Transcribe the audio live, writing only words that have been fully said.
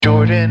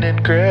Jordan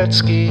and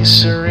Gretzky,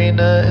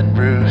 Serena and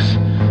Ruth.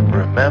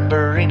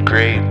 Remembering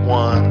great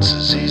ones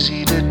is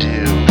easy to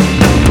do.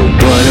 But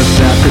what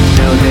about the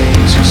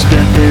no-names who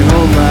spent their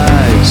whole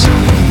lives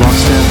long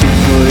snapping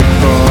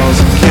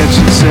footballs and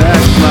catching sack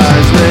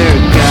flies?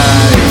 They're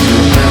guys,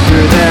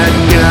 remember that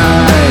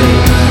guy.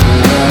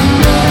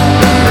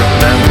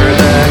 Remember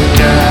that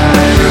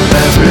guy,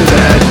 remember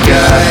that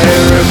guy,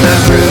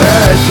 remember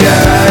that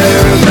guy,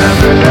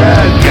 remember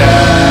that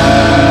guy.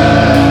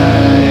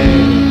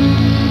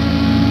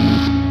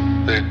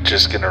 They're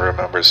just gonna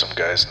remember some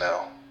guys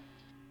now.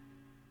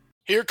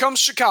 Here comes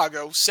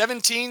Chicago,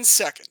 17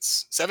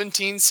 seconds.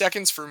 17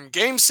 seconds from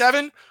Game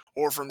 7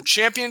 or from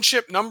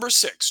Championship number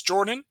 6.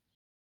 Jordan?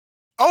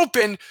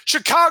 Open,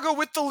 Chicago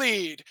with the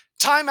lead.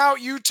 Timeout,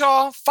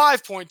 Utah,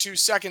 5.2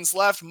 seconds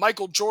left.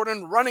 Michael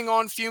Jordan running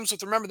on fumes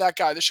with Remember That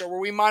Guy, the show where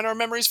we mine our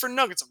memories for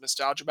nuggets of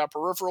nostalgia about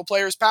peripheral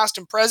players past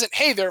and present.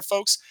 Hey there,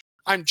 folks.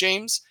 I'm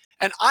James,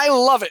 and I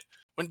love it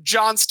when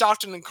John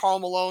Stockton and Karl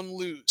Malone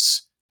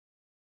lose.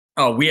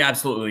 Oh, we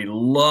absolutely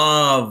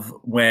love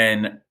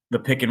when the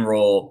pick and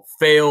roll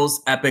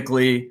fails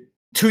epically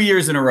 2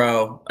 years in a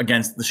row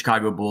against the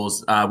Chicago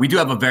Bulls. We do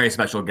have a very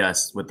special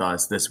guest with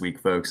us this week,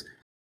 folks.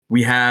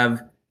 We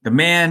have the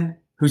man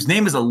whose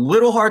name is a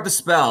little hard to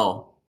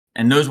spell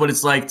and knows what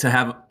it's like to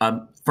have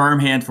a firm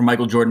hand from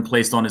Michael Jordan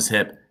placed on his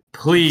hip.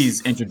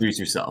 Please introduce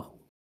yourself.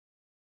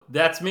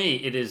 That's me.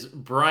 It is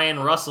Brian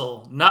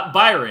Russell, not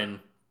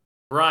Byron,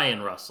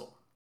 Brian Russell.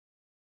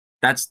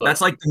 That's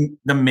like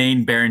the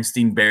main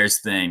Berenstain Bears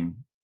thing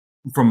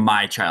from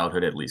my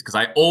childhood, at least, because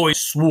I always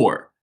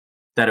swore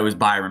that it was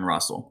Byron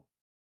Russell.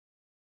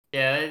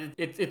 Yeah,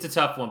 it's a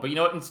tough one. But you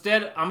know what?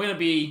 Instead, I'm going to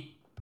be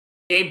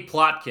Gabe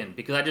Plotkin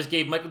because I just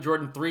gave Michael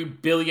Jordan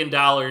 $3 billion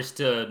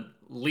to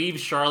leave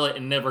Charlotte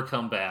and never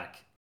come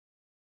back.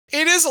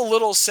 It is a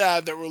little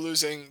sad that we're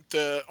losing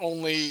the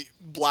only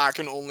black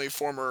and only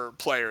former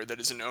player that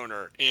is an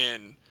owner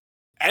in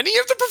any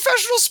of the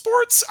professional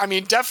sports. I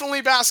mean, definitely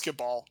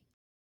basketball.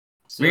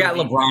 So we got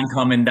LeBron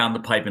coming down the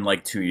pipe in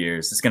like 2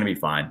 years. It's going to be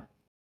fine.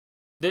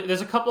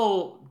 There's a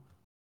couple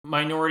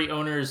minority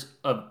owners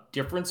of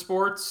different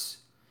sports.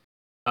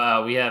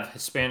 We have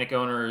Hispanic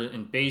owner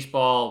in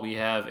baseball. We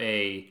have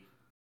a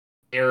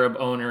Arab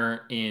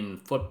owner in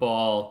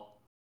football.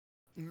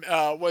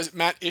 Was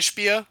Matt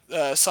Ishbia,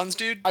 Suns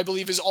dude, I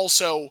believe is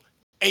also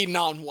a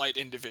non-white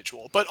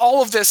individual. But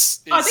all of this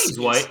is... I think he's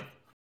white.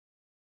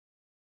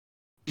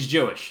 He's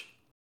Jewish.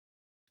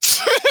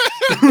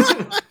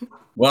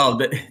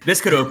 Well, this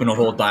could open a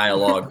whole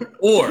dialogue.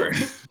 Or...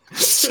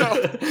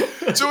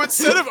 So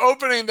instead of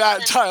opening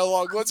that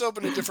dialogue, let's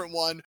open a different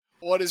one.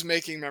 What is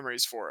making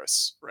memories for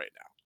us right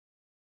now?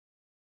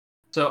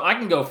 So I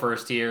can go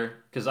first here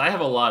because I have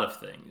a lot of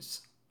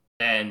things.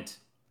 And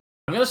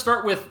I'm going to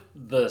start with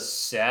the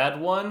sad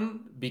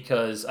one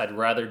because I'd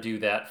rather do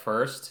that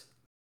first.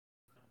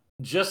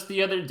 Just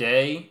the other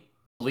day,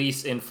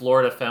 police in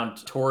Florida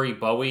found Tori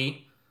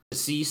Bowie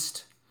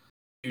deceased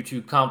due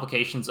to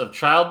complications of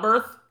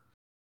childbirth.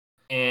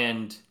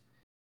 And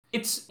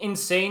it's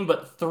insane,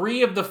 but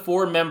 3 of the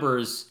 4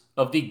 members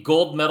of the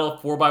gold medal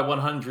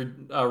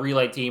 4x100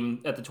 relay team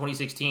at the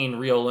 2016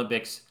 Rio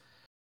Olympics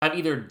have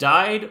either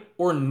died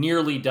or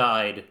nearly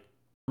died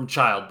from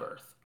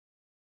childbirth.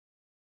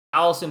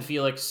 Allison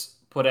Felix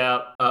put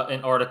out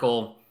an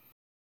article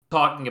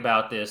talking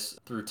about this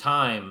through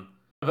Time,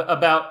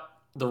 about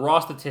the raw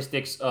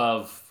statistics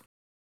of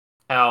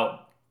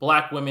how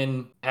black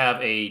women have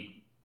a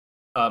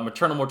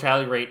maternal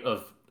mortality rate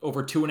of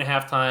over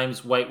 2.5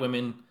 times white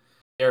women.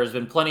 There's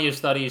been plenty of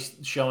studies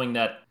showing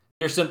that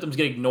their symptoms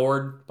get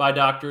ignored by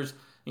doctors.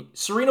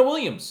 Serena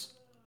Williams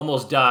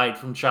almost died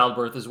from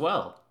childbirth as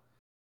well.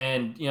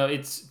 And, you know,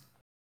 it's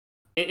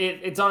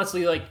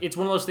honestly like, it's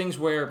one of those things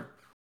where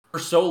for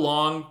so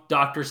long,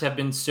 doctors have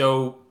been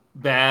so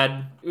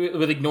bad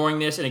with ignoring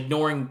this and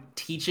ignoring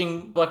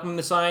teaching black women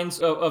the signs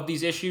of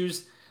these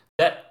issues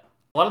that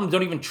a lot of them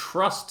don't even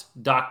trust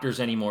doctors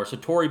anymore. So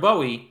Tori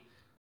Bowie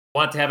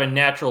wanted to have a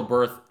natural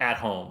birth at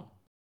home.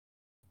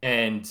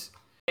 And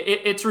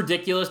it's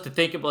ridiculous to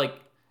think of, like,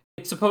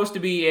 it's supposed to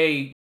be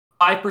a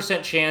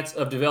 5% chance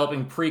of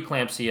developing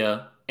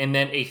preeclampsia and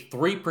then a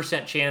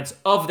 3% chance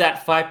of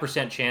that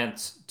 5%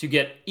 chance to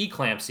get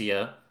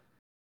eclampsia.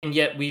 And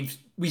yet we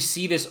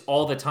see this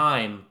all the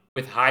time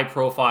with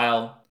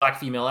high-profile black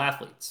female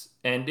athletes.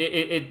 And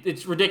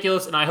it's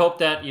ridiculous, and I hope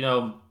that,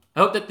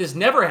 this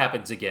never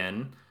happens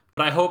again,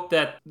 but I hope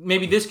that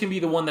maybe this can be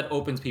the one that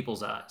opens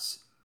people's eyes.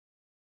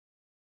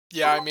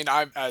 Yeah, I mean,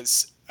 I'm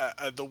as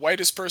the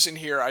whitest person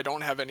here, I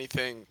don't have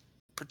anything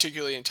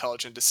particularly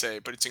intelligent to say,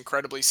 but it's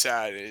incredibly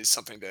sad. It is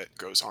something that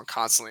goes on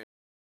constantly.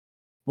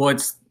 Well,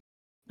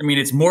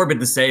 it's morbid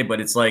to say,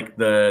 but it's like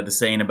the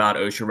saying about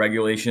OSHA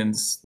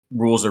regulations,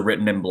 rules are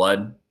written in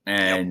blood,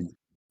 and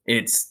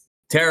It's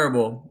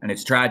terrible and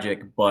it's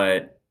tragic,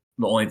 but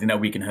the only thing that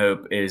we can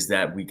hope is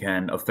that we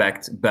can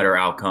affect better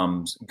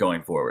outcomes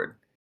going forward.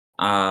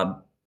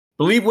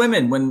 Believe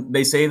women when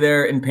they say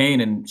they're in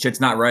pain and shit's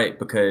not right,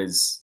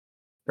 because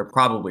they're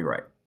probably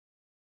right.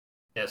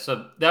 Yeah,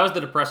 so that was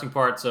the depressing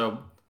part. So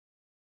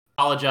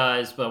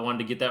apologize, but I wanted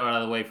to get that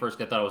out of the way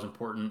first. I thought it was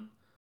important.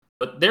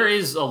 But there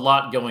is a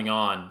lot going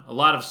on, a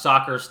lot of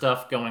soccer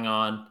stuff going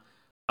on.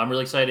 I'm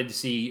really excited to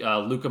see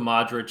Luka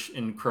Modric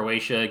in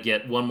Croatia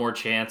get one more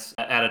chance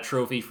at a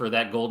trophy for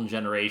that golden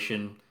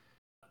generation.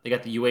 They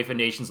got the UEFA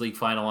Nations League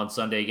final on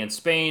Sunday against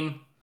Spain.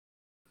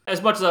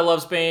 As much as I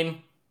love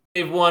Spain,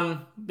 they've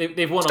won.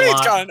 They've won Spain's a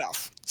lot. got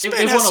enough. Spain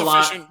They've has won a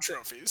lot. sufficient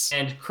trophies.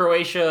 And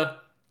Croatia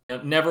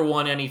never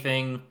won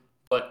anything,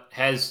 but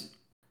has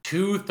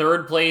 2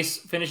 third-place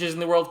finishes in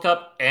the World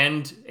Cup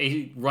and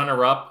a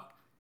runner-up,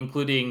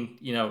 including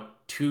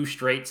 2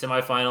 straight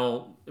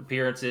semifinal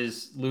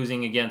appearances,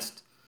 losing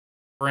against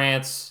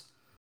France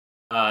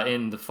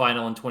in the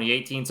final in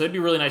 2018. So it'd be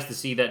really nice to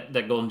see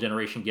that golden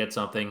generation get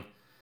something.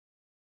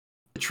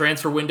 The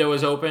transfer window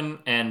is open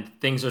and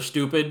things are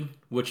stupid,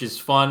 which is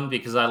fun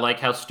because I like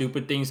how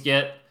stupid things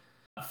get.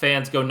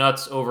 Fans go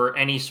nuts over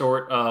any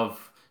sort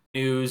of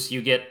news.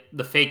 You get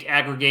the fake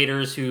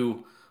aggregators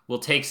who will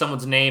take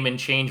someone's name and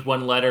change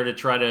one letter to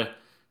try to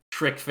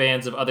trick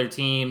fans of other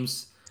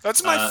teams.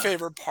 That's my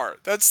favorite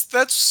part. That's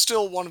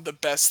still one of the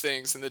best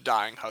things in the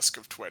dying husk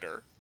of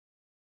Twitter.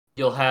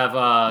 You'll have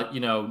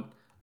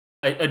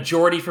a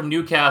Geordie from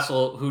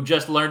Newcastle who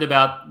just learned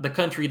about the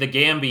country, the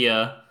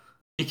Gambia,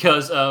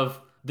 because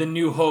of the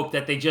new hope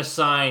that they just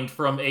signed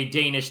from a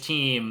Danish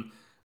team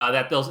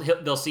that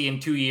they'll see in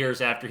 2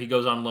 years after he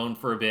goes on loan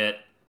for a bit.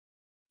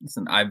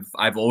 Listen,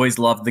 I've always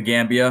loved the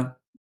Gambia.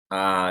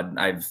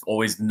 I've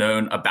always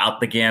known about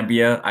the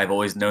Gambia. I've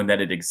always known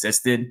that it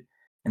existed.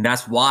 And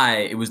that's why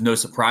it was no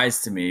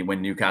surprise to me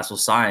when Newcastle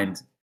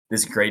signed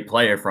this great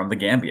player from the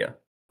Gambia.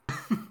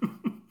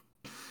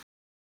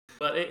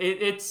 But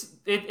it's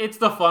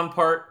the fun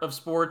part of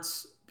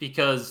sports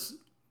because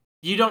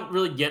you don't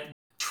really get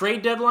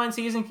trade deadline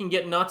season can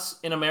get nuts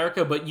in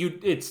America, but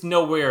it's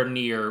nowhere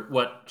near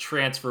what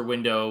transfer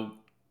window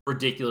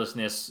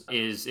ridiculousness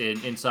is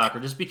in soccer.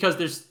 Just because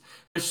there's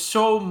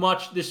so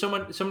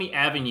many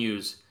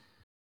avenues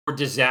for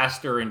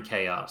disaster and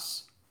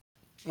chaos.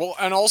 Well,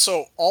 and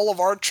also all of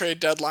our trade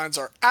deadlines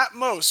are at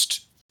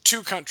most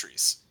 2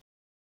 countries.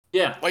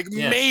 Yeah,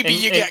 maybe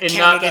you get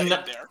Canada in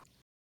there.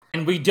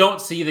 And we don't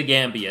see the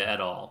Gambia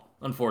at all,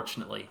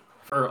 unfortunately,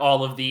 for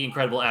all of the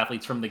incredible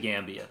athletes from the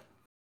Gambia.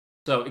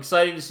 So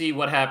excited to see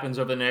what happens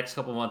over the next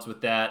couple months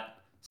with that.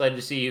 Excited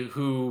to see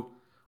who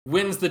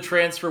wins the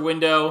transfer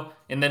window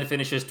and then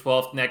finishes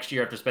 12th next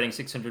year after spending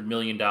 $600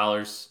 million.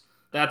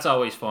 That's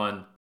always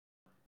fun.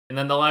 And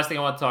then the last thing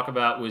I want to talk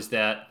about was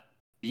that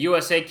the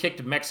USA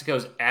kicked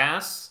Mexico's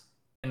ass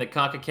in the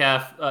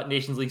CONCACAF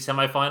Nations League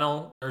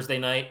semifinal Thursday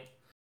night.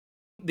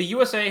 The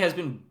USA has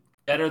been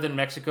better than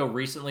Mexico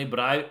recently, but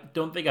I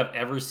don't think I've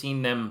ever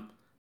seen them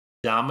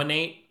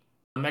dominate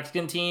a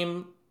Mexican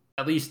team,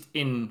 at least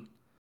in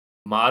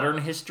modern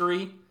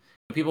history.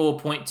 People will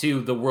point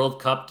to the World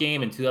Cup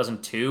game in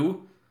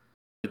 2002,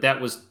 but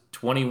that was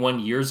 21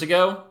 years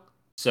ago,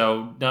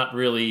 so not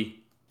really.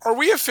 Are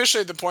we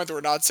officially at the point that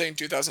we're not saying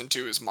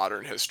 2002 is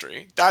modern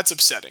history? That's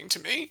upsetting to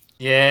me.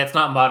 Yeah, it's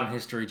not modern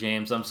history,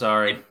 James. I'm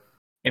sorry.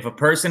 If a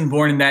person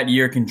born in that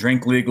year can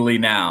drink legally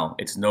now,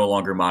 it's no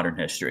longer modern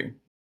history.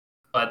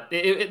 But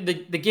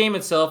the game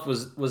itself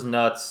was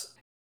nuts.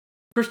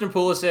 Christian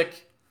Pulisic,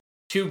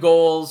 2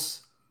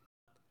 goals.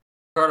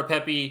 Ricardo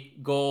Pepi,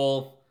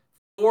 goal.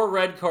 4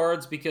 red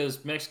cards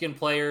because Mexican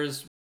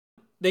players,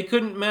 they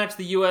couldn't match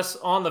the U.S.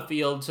 on the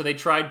field, so they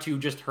tried to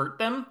just hurt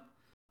them.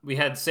 We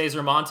had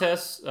Cesar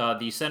Montes,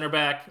 the center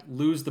back,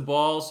 lose the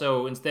ball,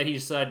 so instead he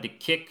decided to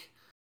kick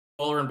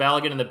Bowler and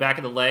Balogun in the back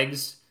of the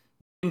legs,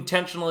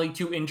 intentionally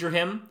to injure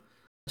him,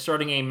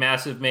 starting a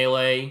massive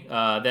melee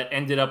that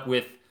ended up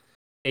with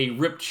a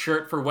ripped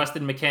shirt for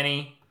Weston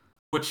McKennie,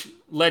 which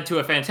led to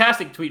a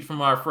fantastic tweet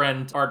from our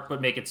friend Art But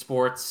Make It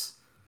Sports.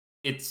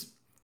 It's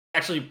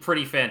actually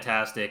pretty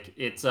fantastic.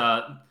 It's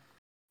the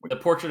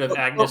portrait of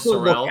Agnes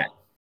Sorel.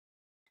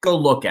 Go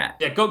look at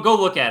it. Yeah, go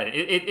look at it.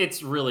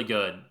 It's really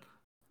good.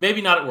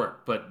 Maybe not at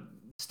work, but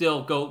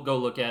still go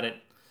look at it.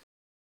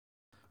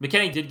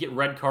 McKennie did get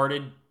red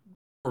carded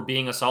for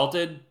being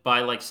assaulted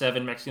by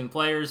 7 Mexican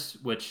players,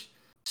 which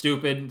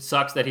stupid.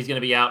 Sucks that he's going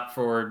to be out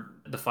for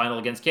the final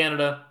against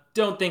Canada.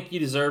 Don't think he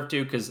deserved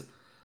to, because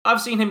I've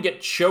seen him get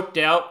choked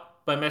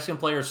out by Mexican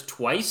players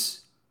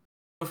twice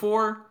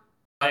before,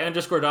 by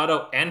Andres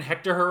Guardado and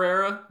Hector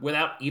Herrera,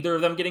 without either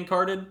of them getting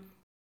carded.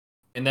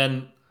 And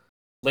then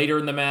later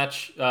in the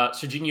match,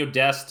 Serginho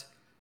Dest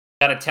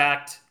got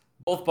attacked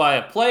both by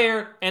a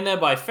player and then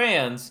by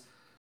fans.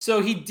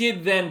 So he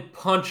did then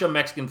punch a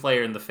Mexican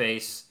player in the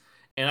face.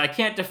 And I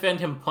can't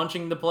defend him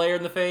punching the player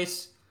in the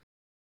face,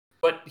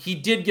 but he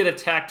did get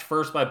attacked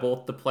first by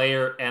both the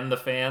player and the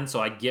fan, so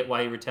I get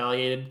why he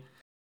retaliated.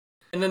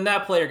 And then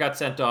that player got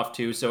sent off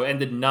too, so it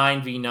ended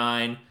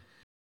 9v9.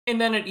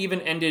 And then it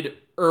even ended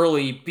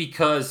early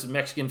because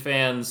Mexican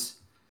fans,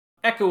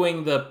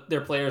 echoing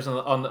their players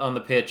on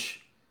the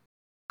pitch,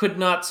 could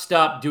not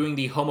stop doing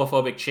the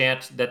homophobic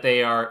chant that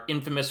they are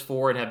infamous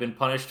for and have been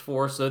punished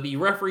for, so the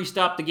referee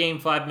stopped the game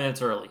 5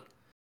 minutes early.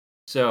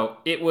 So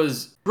it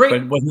was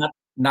great. But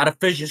not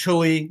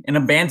officially an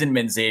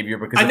abandonment, Xavier,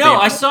 because I know,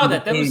 I saw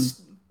that.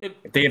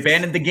 If they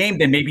abandoned the game,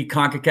 then maybe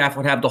CONCACAF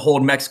would have to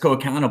hold Mexico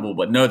accountable.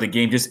 But no, the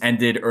game just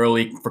ended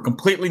early for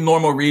completely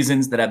normal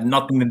reasons that have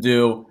nothing to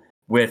do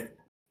with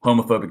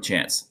homophobic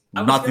chants.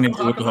 Nothing to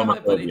do with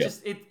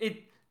homophobia. But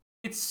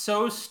it's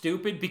so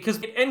stupid because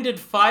it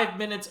ended 5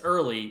 minutes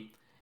early,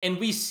 and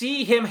we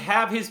see him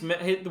have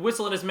the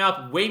whistle in his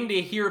mouth, waiting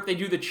to hear if they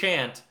do the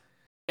chant.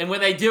 And when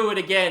they do it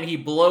again, he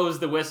blows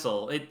the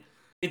whistle.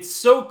 It's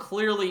so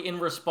clearly in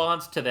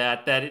response to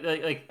that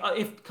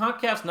if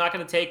CONCACAF's not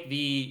going to take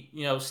the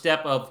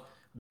step of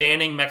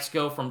banning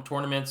Mexico from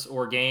tournaments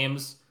or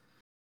games,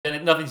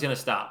 then nothing's going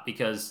to stop,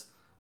 because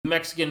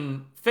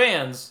Mexican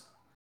fans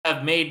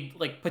have made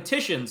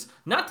petitions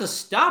not to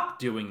stop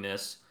doing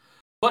this,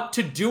 but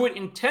to do it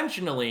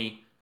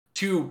intentionally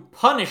to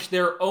punish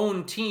their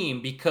own team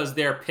because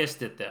they're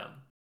pissed at them.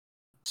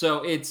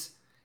 So it's,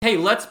 hey,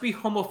 let's be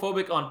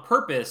homophobic on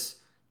purpose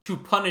to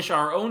punish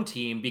our own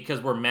team because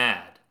we're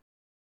mad.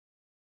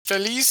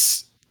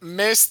 Feliz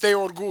mes de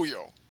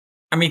orgullo.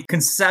 I mean,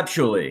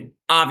 conceptually,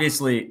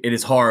 obviously, it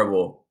is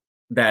horrible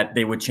that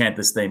they would chant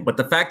this thing. But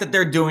the fact that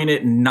they're doing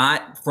it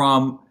not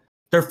from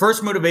their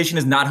first motivation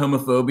is not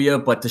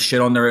homophobia, but to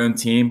shit on their own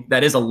team,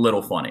 that is a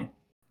little funny.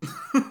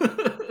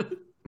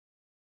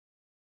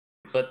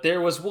 But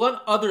there was one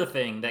other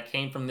thing that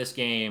came from this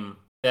game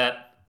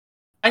that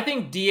I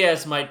think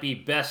Diaz might be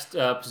best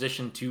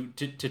positioned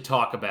to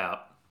talk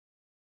about.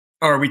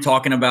 Are we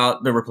talking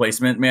about the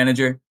replacement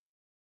manager?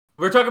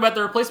 We're talking about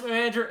the replacement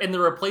manager and the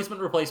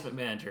replacement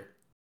manager.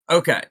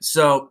 Okay,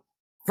 so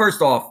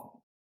first off,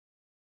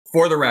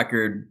 for the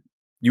record,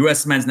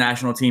 U.S. men's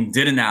national team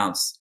did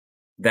announce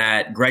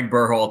that Greg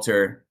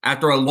Berhalter,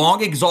 after a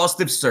long,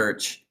 exhaustive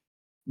search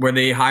where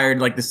they hired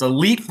this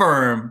elite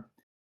firm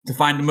to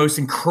find the most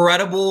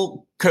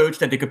incredible coach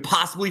that they could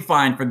possibly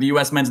find for the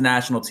U.S. men's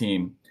national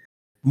team,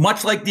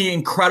 much like the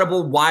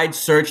incredible wide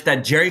search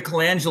that Jerry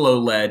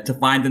Colangelo led to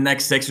find the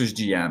next Sixers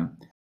GM.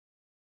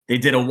 They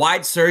did a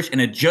wide search,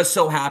 and it just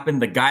so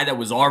happened the guy that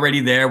was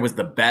already there was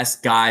the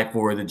best guy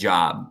for the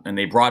job, and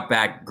they brought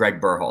back Greg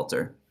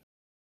Berhalter.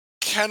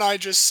 Can I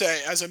just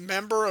say, as a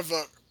member of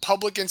a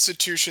public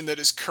institution that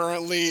is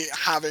currently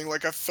having a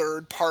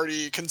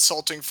third-party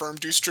consulting firm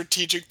do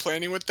strategic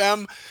planning with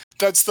them,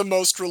 that's the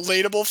most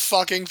relatable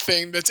fucking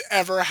thing that's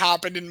ever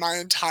happened in my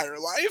entire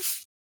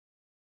life.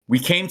 We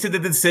came to the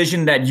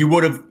decision that you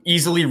would have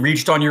easily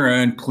reached on your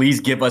own. Please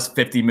give us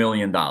 $50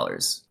 million.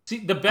 See,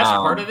 the best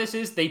part of this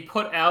is they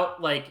put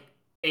out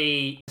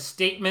a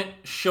statement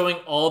showing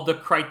all the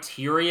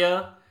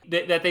criteria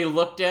that they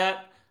looked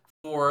at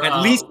for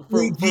at least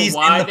for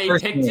why they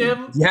picked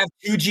him. You have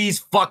 2 G's,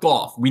 fuck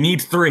off. We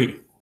need 3.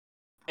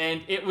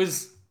 And it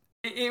was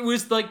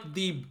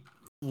the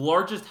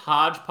largest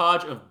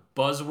hodgepodge of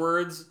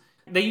buzzwords.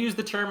 They used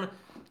the term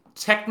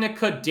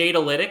Technica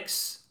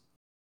Datalytics,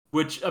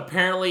 which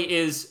apparently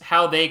is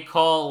how they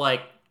call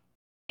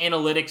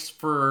analytics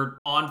for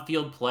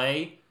on-field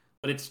play,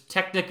 but it's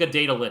Technica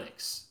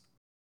Datalytics.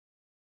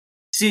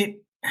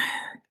 See,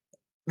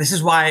 this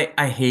is why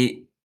I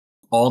hate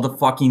all the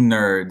fucking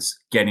nerds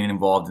getting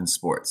involved in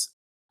sports.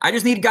 I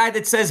just need a guy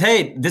that says,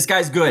 hey, this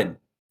guy's good,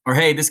 or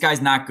hey, this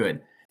guy's not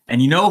good.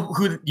 And you know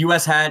who the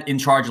U.S. had in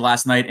charge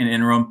last night in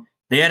interim?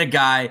 They had a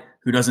guy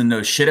who doesn't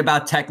know shit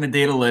about Technica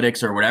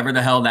Datalytics or whatever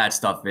the hell that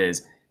stuff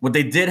is. What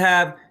they did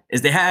have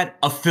is they had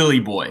a Philly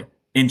boy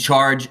in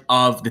charge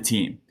of the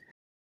team.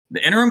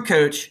 The interim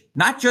coach,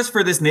 not just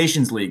for this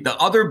Nations League, the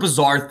other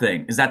bizarre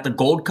thing is that the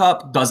Gold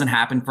Cup doesn't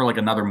happen for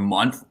another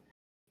month,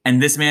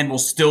 and this man will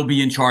still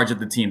be in charge of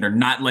the team. They're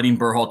not letting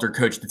Berhalter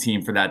coach the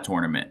team for that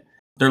tournament.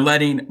 They're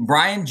letting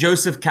Brian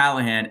Joseph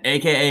Callahan,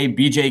 a.k.a.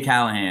 BJ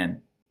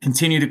Callahan,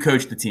 continue to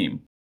coach the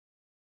team.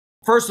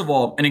 First of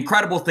all, an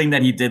incredible thing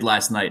that he did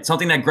last night,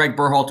 something that Greg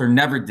Berhalter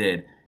never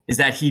did, is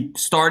that he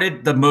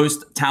started the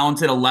most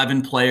talented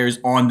 11 players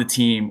on the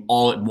team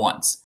all at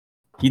once.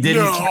 He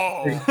didn't.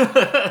 No.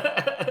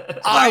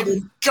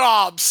 I'm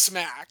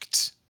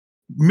gobsmacked.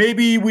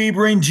 Maybe we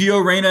bring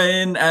Gio Reyna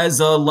in as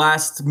a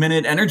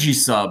last-minute energy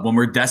sub when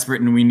we're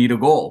desperate and we need a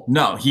goal.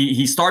 No,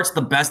 he starts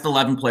the best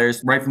 11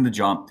 players right from the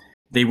jump.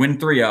 They win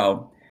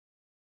 3-0.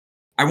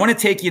 I want to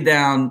take you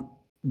down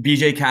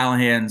BJ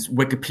Callahan's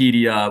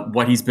Wikipedia,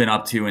 what he's been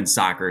up to in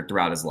soccer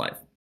throughout his life.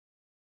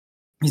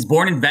 He's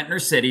born in Ventnor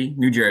City,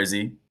 New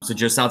Jersey, so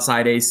just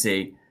outside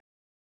AC.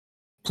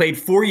 Played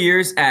 4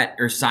 years at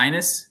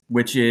Ursinus,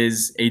 which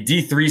is a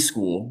D3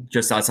 school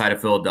just outside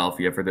of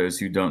Philadelphia, for those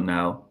who don't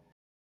know.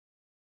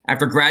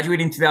 After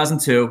graduating in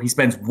 2002, he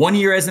spends 1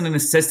 year as an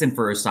assistant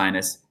for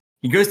Ursinus.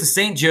 He goes to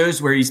St.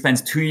 Joe's, where he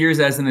spends 2 years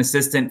as an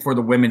assistant for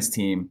the women's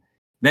team.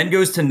 Then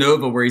goes to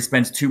Nova, where he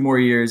spends 2 more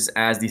years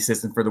as the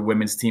assistant for the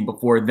women's team,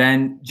 before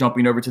then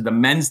jumping over to the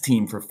men's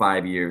team for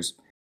 5 years.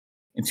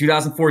 In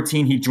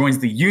 2014, he joins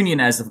the Union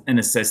as an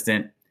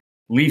assistant,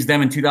 leaves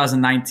them in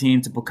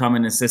 2019 to become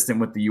an assistant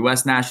with the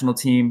U.S. national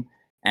team.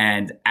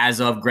 And as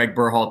of Greg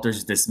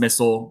Berhalter's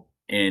dismissal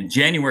in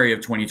January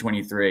of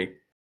 2023,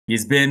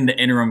 he's been the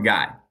interim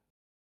guy.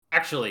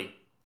 Actually,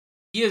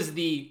 he is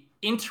the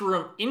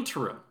interim.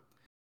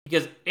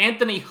 because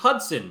Anthony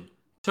Hudson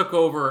took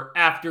over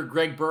after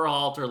Greg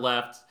Berhalter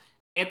left.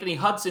 Anthony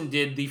Hudson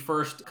did the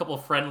first couple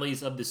of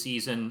friendlies of the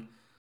season,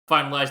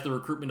 finalized the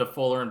recruitment of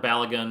Fuller and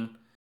Balogun,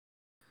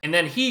 and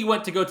then he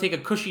went to go take a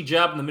cushy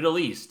job in the Middle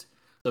East.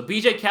 So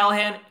BJ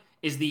Callahan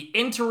is the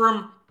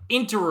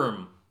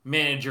interim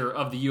manager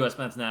of the U.S.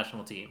 men's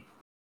national team.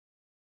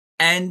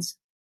 And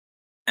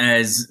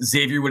as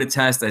Xavier would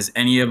attest, as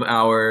any of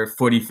our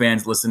footy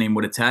fans listening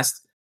would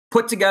attest,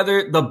 put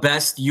together the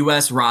best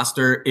U.S.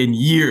 roster in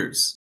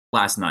years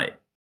last night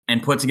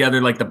and put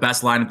together like the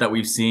best lineup that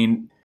we've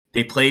seen.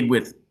 They played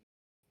with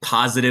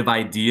positive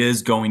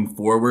ideas going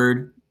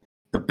forward.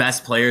 The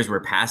best players were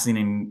passing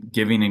and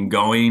giving and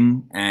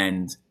going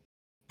and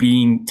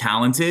being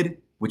talented,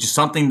 which is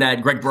something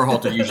that Greg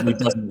Berhalter usually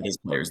doesn't with his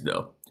players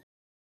do.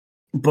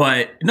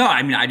 But no,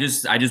 I mean, I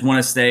just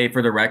want to say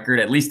for the record,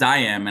 at least I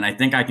am, and I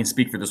think I can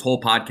speak for this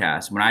whole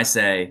podcast when I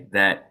say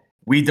that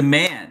we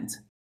demand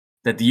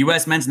that the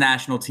U.S. men's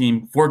national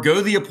team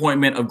forego the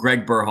appointment of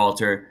Greg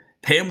Berhalter,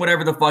 pay him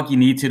whatever the fuck you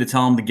need to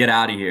tell him to get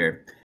out of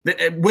here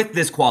with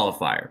this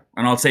qualifier.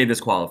 And I'll say this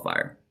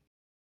qualifier.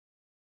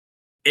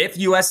 If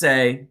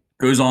USA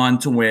goes on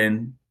to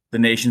win the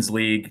Nations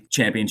League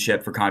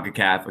championship for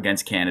CONCACAF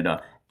against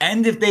Canada,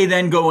 and if they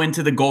then go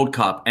into the Gold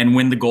Cup and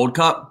win the Gold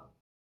Cup,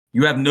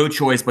 you have no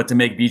choice but to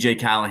make BJ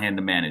Callahan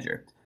the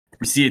manager.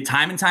 We see it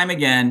time and time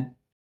again.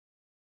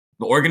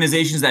 The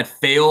organizations that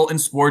fail in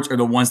sports are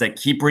the ones that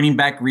keep bringing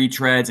back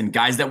retreads and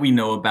guys that we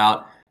know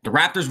about. The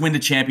Raptors win the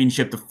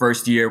championship the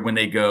first year when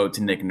they go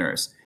to Nick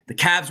Nurse. The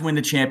Cavs win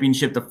the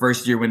championship the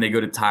first year when they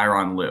go to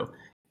Tyronn Lue.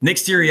 Nick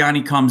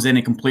Sirianni comes in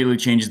and completely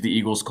changes the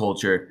Eagles'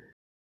 culture.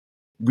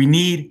 We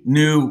need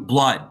new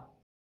blood,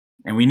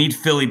 and we need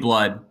Philly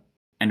blood,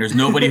 and there's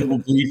nobody who will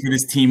bleed for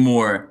this team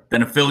more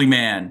than a Philly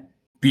man,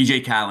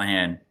 BJ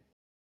Callahan.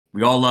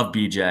 We all love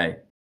BJ.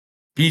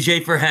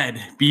 BJ for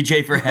head.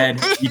 BJ for head.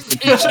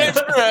 BJ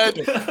for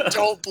head.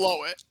 Don't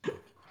blow it.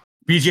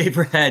 BJ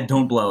for head.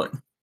 Don't blow it.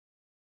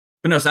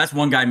 But no, so that's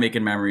one guy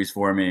making memories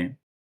for me.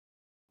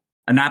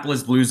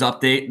 Annapolis Blues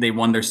update. They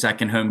won their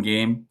second home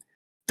game.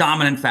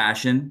 Dominant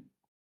fashion.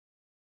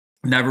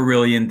 Never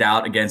really in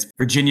doubt against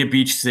Virginia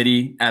Beach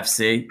City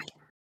FC.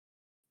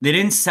 They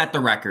didn't set the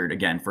record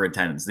again for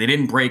attendance. They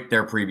didn't break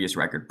their previous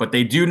record, but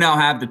they do now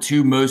have the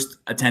two most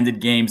attended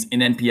games in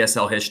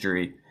NPSL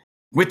history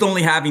with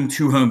only having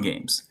 2 home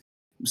games.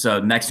 So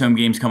next home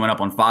game's coming up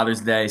on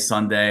Father's Day,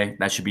 Sunday.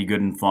 That should be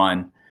good and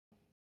fun.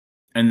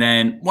 And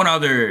then one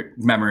other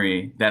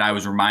memory that I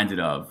was reminded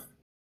of,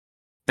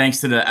 thanks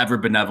to the ever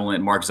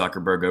benevolent Mark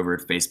Zuckerberg over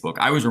at Facebook,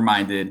 I was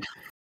reminded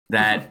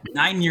that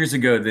 9 years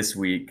ago this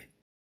week,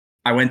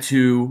 I went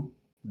to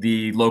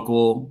the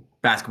local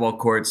basketball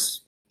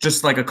courts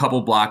just like a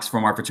couple blocks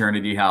from our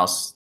fraternity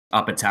house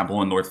up at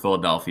Temple in North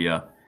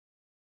Philadelphia.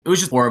 It was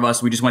just 4 of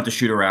us. We just went to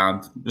shoot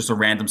around, just a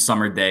random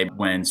summer day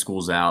when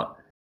school's out.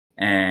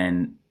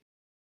 And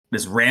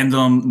this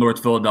random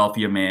North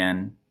Philadelphia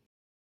man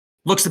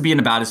looks to be in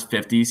about his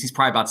 50s. He's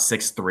probably about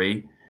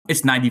 6'3".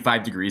 It's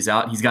 95 degrees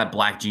out. He's got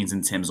black jeans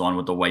and Tim's on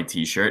with a white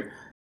t-shirt.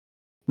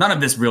 None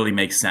of this really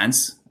makes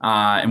sense.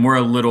 And we're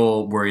a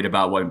little worried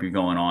about what would be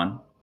going on.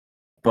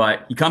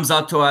 But he comes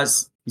up to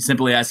us. He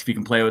simply asks if he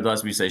can play with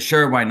us. We say,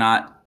 sure, why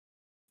not?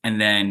 And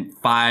then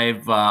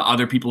 5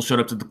 other people showed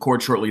up to the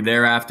court shortly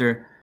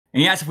thereafter.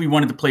 And he asked if we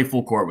wanted to play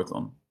full court with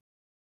him.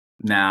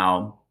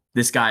 Now,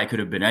 this guy could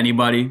have been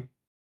anybody.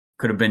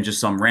 Could have been just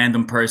some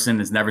random person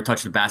that's never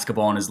touched a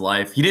basketball in his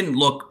life. He didn't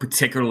look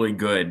particularly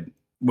good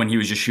when he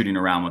was just shooting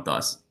around with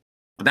us.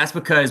 But that's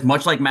because,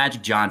 much like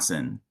Magic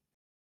Johnson,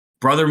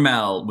 Brother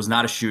Mel was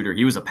not a shooter.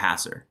 He was a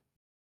passer.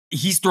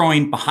 He's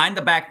throwing behind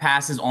the back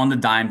passes on the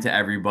dime to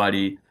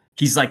everybody.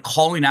 He's like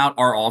calling out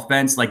our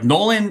offense. Like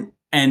Nolan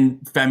and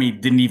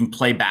Femi didn't even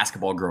play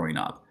basketball growing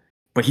up,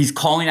 but he's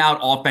calling out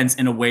offense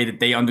in a way that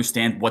they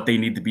understand what they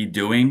need to be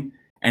doing.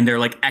 And they're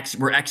like,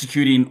 we're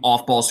executing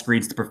off-ball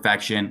screens to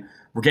perfection.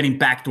 We're getting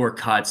backdoor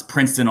cuts,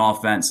 Princeton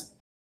offense.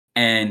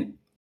 And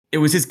it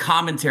was his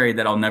commentary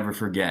that I'll never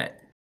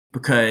forget,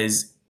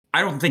 because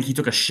I don't think he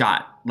took a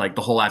shot like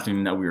the whole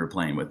afternoon that we were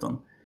playing with him.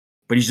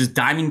 But he's just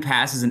diming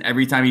passes, and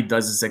every time he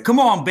does it, say, come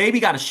on, baby,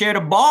 got to share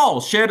the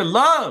ball, share the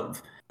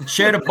love.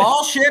 Share the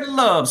ball, share the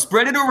love,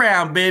 spread it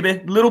around, baby.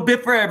 A little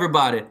bit for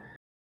everybody.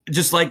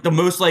 Just like the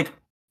most like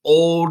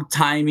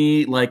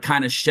old-timey like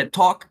kind of shit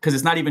talk, because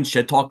it's not even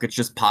shit talk, it's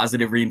just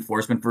positive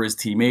reinforcement for his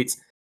teammates.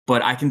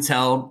 But I can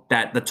tell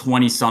that the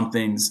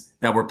 20-somethings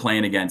that we're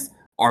playing against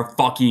are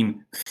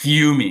fucking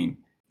fuming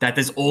that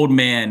this old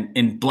man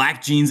in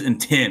black jeans and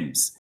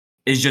Timbs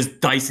is just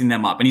dicing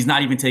them up, and he's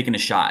not even taking a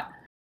shot.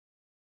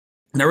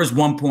 There was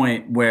one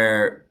point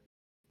where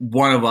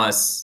one of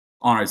us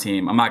on our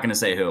team, I'm not going to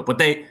say who, but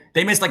they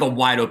missed like a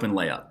wide open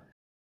layup.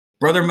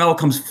 Brother Mel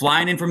comes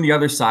flying in from the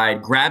other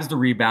side, grabs the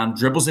rebound,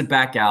 dribbles it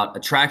back out,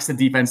 attracts the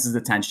defense's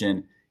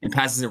attention, and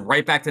passes it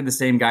right back to the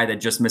same guy that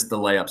just missed the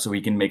layup so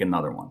he can make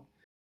another one.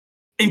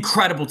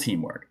 Incredible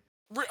teamwork.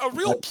 A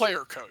real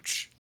player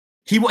coach.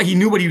 He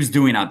knew what he was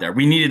doing out there.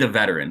 We needed a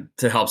veteran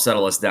to help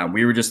settle us down.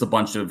 We were just a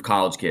bunch of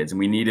college kids, and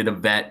we needed a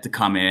vet to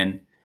come in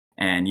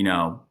And,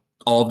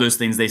 all of those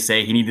things they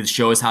say, he needed to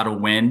show us how to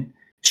win,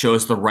 show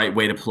us the right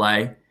way to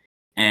play.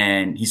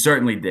 And he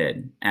certainly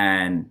did.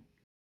 And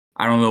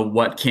I don't know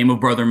what came of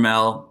Brother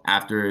Mel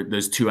after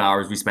those 2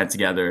 hours we spent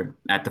together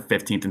at the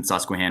 15th and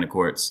Susquehanna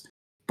courts.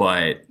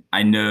 But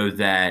I know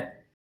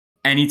that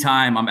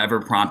anytime I'm ever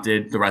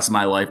prompted the rest of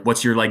my life,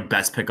 what's your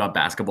best pickup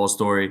basketball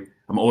story?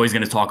 I'm always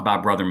going to talk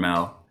about Brother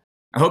Mel.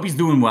 I hope he's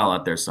doing well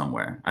out there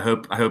somewhere. I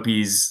hope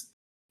he's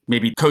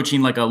maybe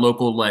coaching a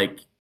local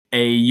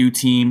AAU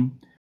team,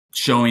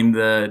 showing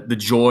the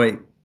joy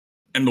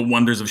and the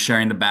wonders of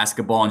sharing the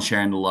basketball and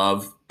sharing the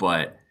love.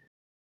 But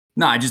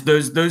no, I just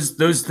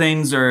those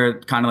things are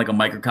kind of like a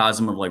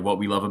microcosm of what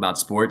we love about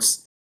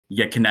sports. You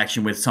get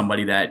connection with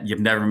somebody that you've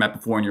never met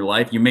before in your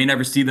life. You may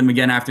never see them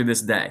again after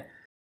this day.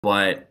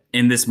 But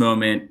in this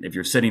moment, if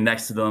you're sitting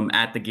next to them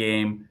at the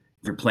game,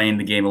 if you're playing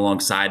the game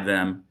alongside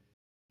them,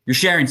 you're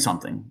sharing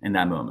something in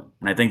that moment.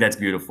 And I think that's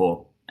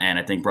beautiful. And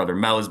I think Brother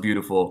Mel is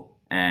beautiful.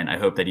 And I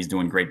hope that he's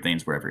doing great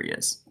things wherever he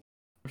is.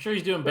 I'm sure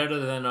he's doing better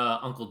than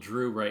Uncle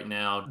Drew right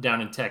now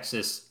down in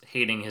Texas,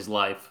 hating his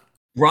life.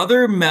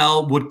 Brother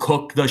Mel would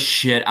cook the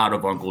shit out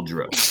of Uncle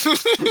Drew. I'm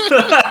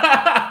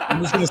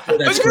just gonna say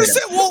that. I was going to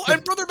say, well,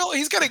 and Brother Mel,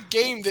 he's got a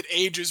game that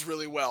ages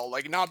really well,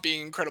 not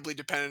being incredibly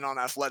dependent on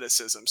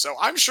athleticism. So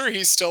I'm sure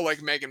he's still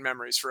making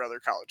memories for other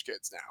college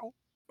kids now.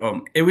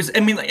 It was,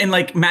 and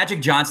Magic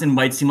Johnson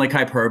might seem like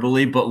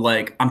hyperbole, but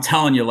I'm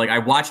telling you, I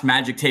watched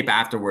Magic tape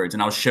afterwards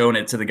and I was showing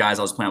it to the guys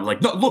I was playing. I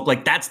was no,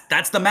 look,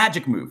 that's the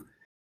Magic move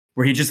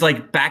where he just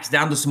backs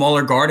down the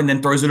smaller guard and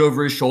then throws it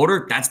over his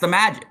shoulder. That's the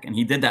Magic. And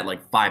he did that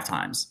 5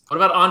 times. What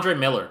about Andre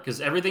Miller? Because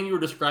everything you were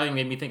describing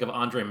made me think of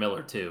Andre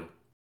Miller too.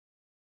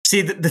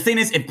 See, the thing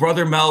is, if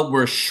Brother Mel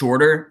were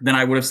shorter, then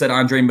I would have said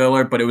Andre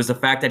Miller, but it was the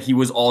fact that he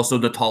was also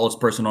the tallest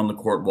person on the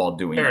court while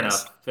doing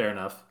this. Fair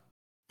enough.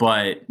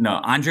 But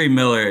no, Andre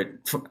Miller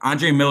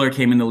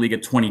came in the league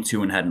at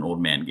 22 and had an old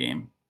man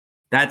game.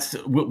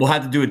 We'll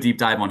have to do a deep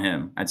dive on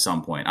him at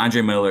some point.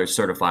 Andre Miller is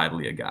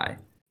certifiably a guy.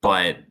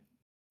 But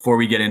before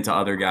we get into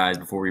other guys,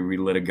 before we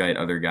relitigate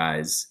other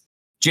guys,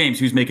 James,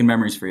 who's making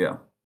memories for you?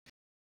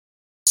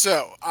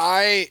 So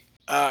I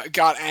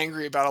got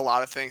angry about a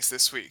lot of things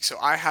this week. So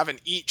I have an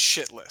eat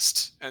shit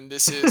list. And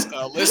this is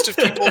a list of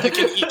people that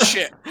can eat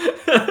shit.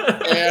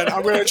 And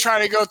I'm going to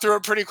try to go through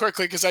it pretty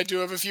quickly because I do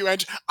have a few.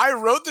 I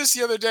wrote this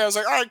the other day. I was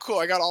like, all right, cool.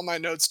 I got all my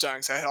notes done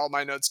because I had all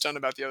my notes done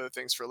about the other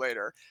things for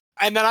later.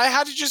 And then I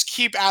had to just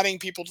keep adding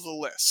people to the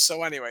list.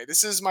 So anyway,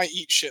 this is my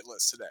eat shit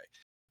list today.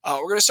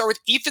 We're going to start with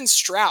Ethan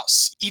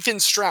Strauss. Ethan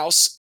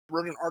Strauss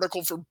wrote an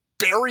article for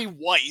Barry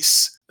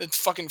Weiss. It's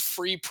fucking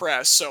free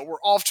press. So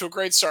we're off to a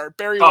great start.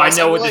 Barry Weiss. I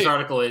know what this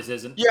article is,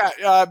 isn't it?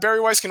 Yeah, Barry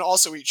Weiss can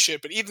also eat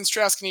shit, but Ethan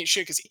Strauss can eat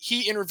shit because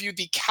he interviewed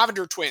the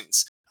Cavender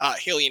twins.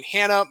 Haley and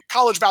Hannah,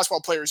 college basketball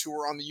players who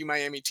were on the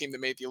U-Miami team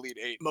that made the Elite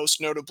Eight, most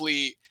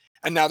notably,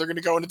 and now they're going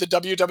to go into the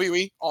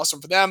WWE.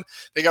 Awesome for them.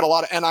 They got a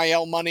lot of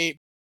NIL money.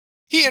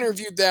 He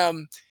interviewed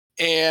them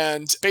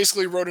and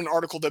basically wrote an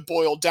article that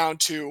boiled down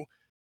to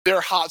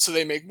they're hot so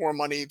they make more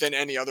money than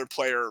any other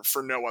player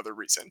for no other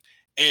reason.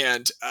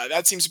 And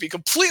that seems to be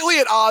completely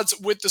at odds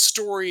with the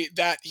story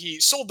that he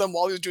sold them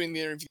while he was doing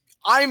the interview.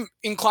 I'm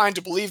inclined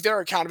to believe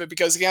their account of it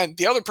because, again,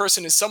 the other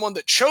person is someone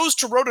that chose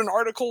to write an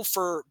article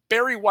for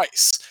Barry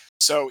Weiss.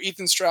 So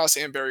Ethan Strauss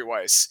and Barry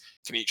Weiss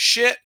can eat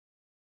shit.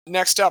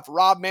 Next up,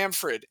 Rob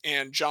Manfred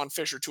and John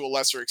Fisher to a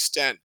lesser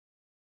extent.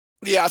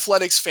 The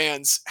Athletics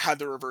fans had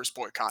the reverse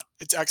boycott.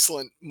 It's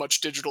excellent.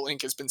 Much digital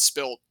ink has been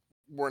spilled.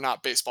 We're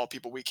not baseball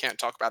people. We can't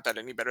talk about that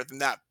any better than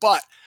that.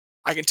 But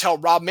I can tell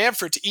Rob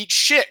Manfred to eat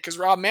shit because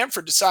Rob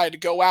Manfred decided to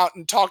go out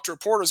and talk to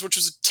reporters, which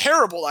was a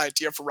terrible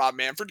idea for Rob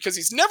Manfred because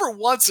he's never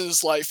once in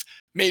his life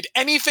made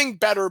anything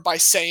better by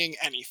saying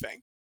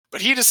anything.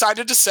 But he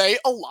decided to say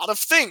a lot of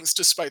things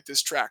despite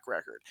this track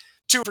record.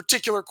 2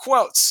 particular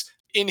quotes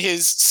in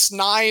his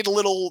snide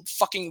little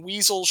fucking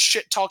weasel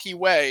shit-talky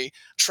way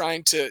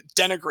trying to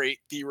denigrate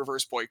the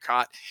reverse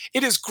boycott.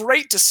 It is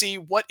great to see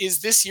what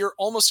is this year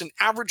almost an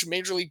average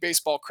Major League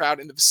Baseball crowd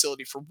in the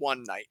facility for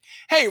one night.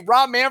 Hey,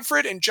 Rob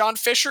Manfred and John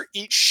Fisher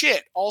eat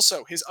shit.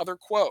 Also, his other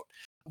quote.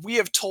 We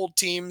have told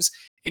teams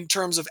in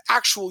terms of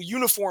actual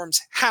uniforms,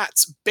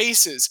 hats,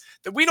 bases,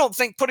 that we don't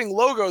think putting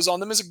logos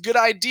on them is a good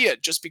idea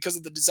just because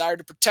of the desire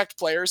to protect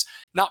players,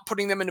 not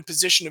putting them in a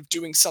position of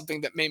doing something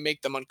that may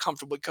make them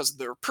uncomfortable because of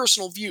their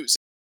personal views.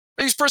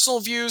 These personal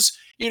views,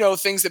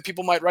 things that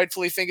people might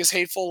rightfully think is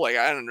hateful, like,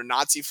 I don't know,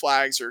 Nazi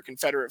flags or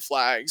Confederate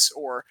flags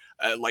or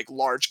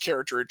large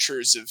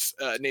caricatures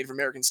of Native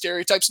American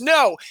stereotypes.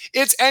 No,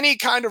 it's any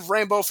kind of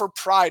rainbow for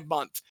Pride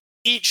Month.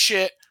 Eat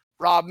shit,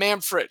 Rob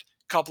Manfred.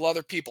 Couple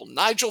other people.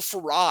 Nigel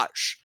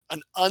Farage,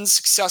 an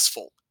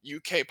unsuccessful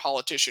UK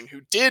politician who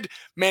did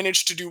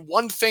manage to do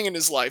one thing in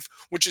his life,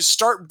 which is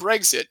start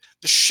Brexit,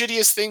 the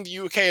shittiest thing the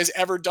UK has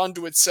ever done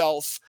to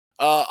itself,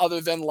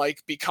 other than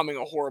becoming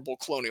a horrible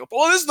colonial.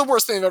 Well, this is the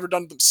worst thing they've ever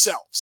done to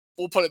themselves.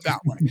 We'll put it that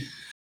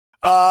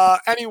way.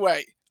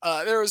 Anyway,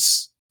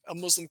 there's a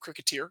Muslim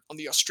cricketer on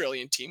the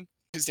Australian team.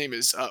 His name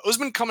is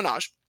Usman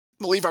Khamanaj.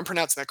 I believe I'm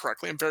pronouncing that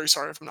correctly. I'm very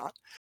sorry if I'm not.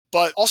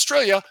 But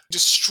Australia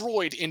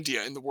destroyed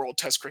India in the World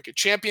Test Cricket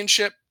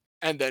Championship.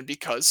 And then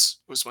because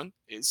Usman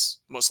is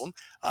Muslim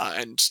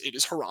and it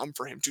is haram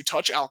for him to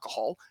touch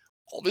alcohol,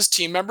 all of his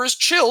team members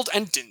chilled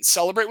and didn't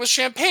celebrate with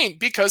champagne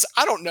because,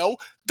 I don't know,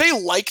 they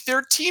like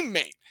their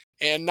teammate.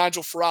 And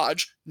Nigel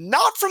Farage,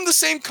 not from the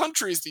same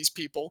country as these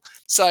people,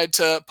 decided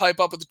to pipe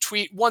up with a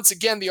tweet. Once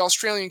again, the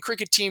Australian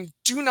cricket team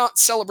do not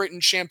celebrate in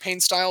champagne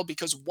style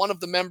because one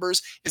of the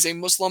members is a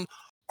Muslim.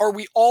 Are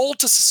we all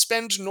to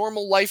suspend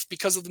normal life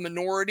because of the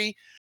minority?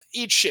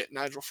 Eat shit,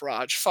 Nigel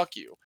Farage. Fuck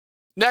you.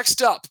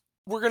 Next up,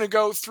 we're going to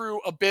go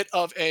through a bit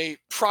of a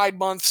Pride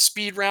Month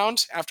speed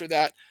round after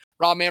that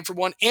Rob Manfred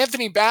one.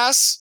 Anthony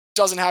Bass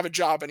doesn't have a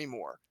job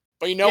anymore.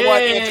 But you know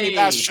what? Anthony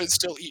Bass should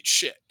still eat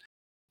shit.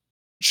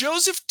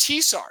 Joseph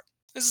Tessart,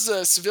 this is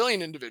a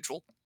civilian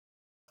individual,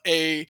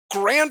 a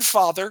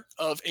grandfather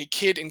of a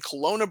kid in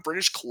Kelowna,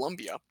 British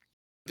Columbia.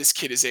 This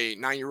kid is a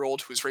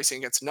 9-year-old who is racing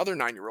against another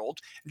 9-year-old.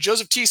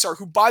 Joseph Tessart,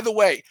 who, by the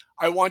way,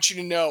 I want you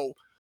to know,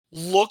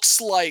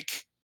 looks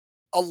like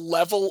a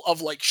level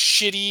of like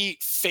shitty,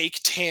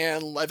 fake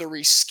tan,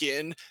 leathery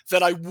skin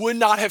that I would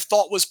not have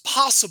thought was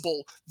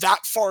possible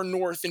that far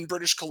north in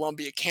British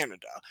Columbia,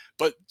 Canada,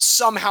 but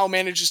somehow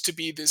manages to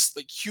be this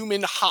like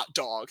human hot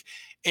dog.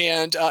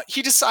 And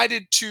he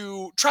decided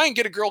to try and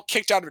get a girl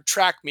kicked out of a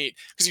track meet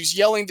because he was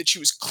yelling that she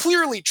was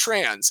clearly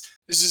trans.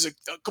 This is a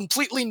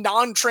completely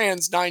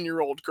non-trans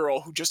 9-year-old girl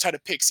who just had a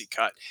pixie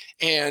cut.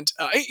 And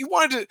he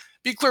wanted to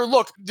be clear,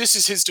 look, this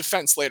is his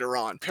defense later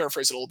on,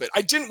 paraphrase it a little bit.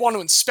 I didn't want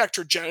to inspect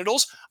her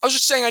genitals. I was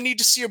just saying I need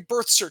to see a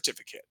birth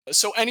certificate.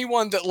 So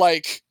anyone that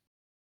like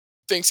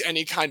thinks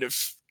any kind of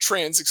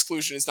trans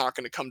exclusion is not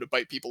going to come to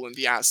bite people in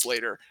the ass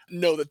later,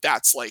 know that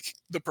that's like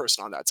the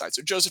person on that side.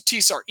 So Joseph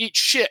Tessart, eat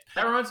shit.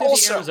 That reminds me of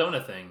the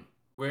Arizona thing,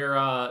 where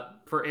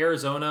for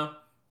Arizona,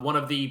 one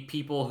of the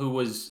people who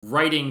was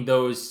writing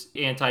those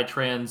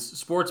anti-trans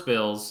sports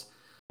bills,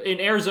 in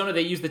Arizona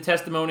they used the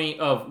testimony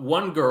of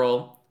one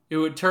girl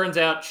who, it turns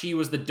out, she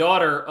was the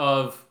daughter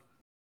of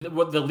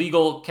the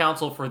legal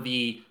counsel for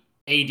the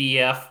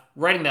ADF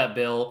writing that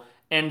bill,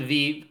 and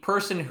the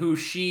person who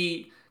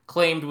she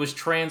claimed was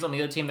trans on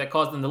the other team that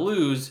caused them to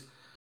lose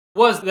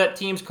was that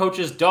team's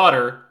coach's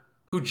daughter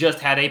who just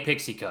had a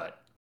pixie cut.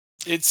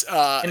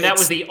 And that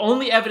was the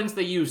only evidence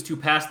they used to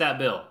pass that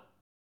bill.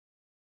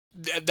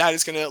 That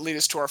is going to lead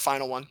us to our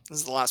final one. This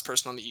is the last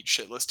person on the eat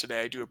shit list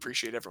today. I do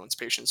appreciate everyone's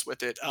patience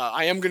with it.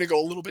 I am going to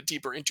go a little bit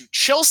deeper into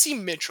Chelsea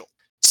Mitchell,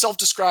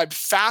 self-described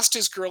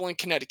fastest girl in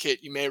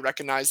Connecticut. You may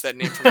recognize that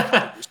name from a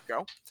couple years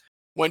ago.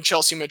 When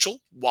Chelsea Mitchell,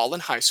 while in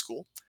high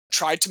school,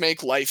 tried to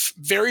make life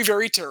very,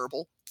 very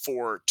terrible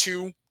for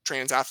two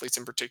trans athletes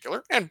in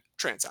particular, and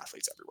trans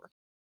athletes everywhere.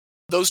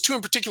 Those two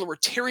in particular were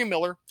Terry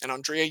Miller and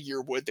Andrea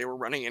Yearwood. They were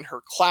running in her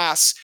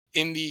class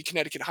in the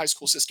Connecticut high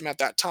school system at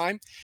that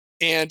time.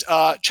 And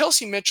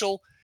Chelsea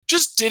Mitchell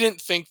just didn't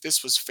think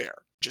this was fair.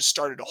 Just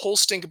started a whole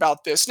stink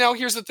about this. Now,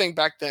 here's the thing.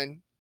 Back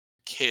then,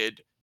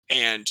 kid,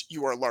 and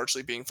you are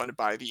largely being funded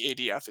by the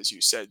ADF, as you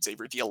said,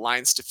 Xavier, the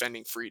Alliance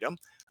Defending Freedom.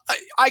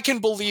 I can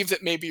believe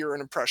that maybe you're an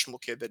impressionable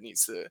kid that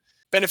needs the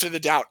benefit of the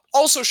doubt.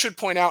 Also should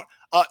point out,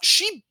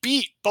 she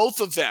beat both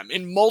of them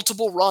in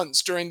multiple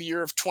runs during the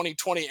year of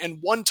 2020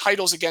 and won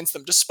titles against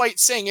them, despite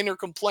saying in her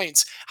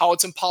complaints how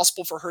it's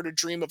impossible for her to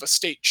dream of a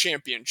state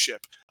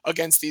championship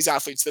against these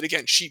athletes that,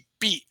 again, she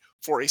beat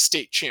for a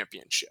state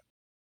championship.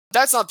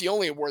 That's not the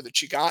only award that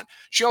she got.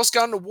 She also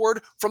got an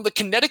award from the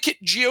Connecticut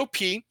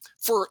GOP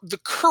for the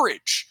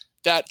courage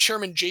that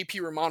Chairman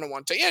J.P. Romano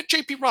wanted to. Yeah,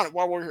 J.P. Romano,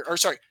 while we're here, or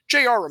sorry,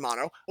 J.R.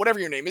 Romano, whatever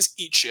your name is,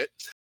 eat shit.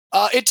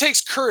 It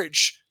takes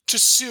courage to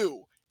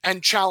sue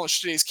and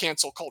challenge today's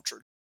cancel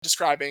culture,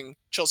 describing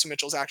Chelsea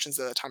Mitchell's actions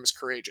at that time as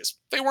courageous.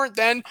 They weren't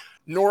then,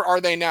 nor are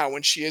they now,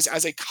 when she is,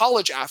 as a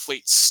college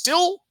athlete,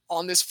 still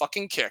on this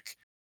fucking kick.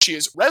 She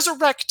has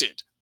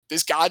resurrected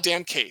this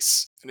goddamn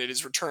case, and it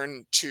is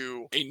returned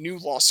to a new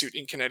lawsuit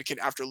in Connecticut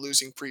after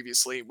losing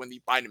previously when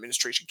the Biden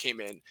administration came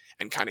in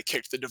and kind of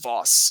kicked the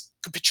DeVos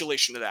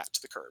capitulation of that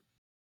to the curb.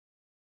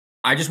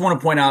 I just want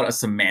to point out a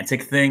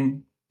semantic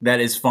thing that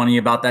is funny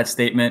about that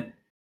statement,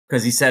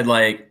 because he said,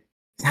 like,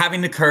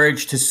 having the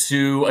courage to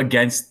sue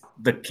against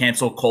the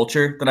cancel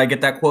culture. Did I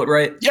get that quote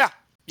right? Yeah.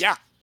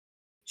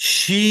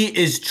 She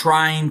is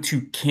trying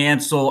to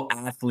cancel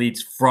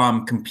athletes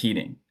from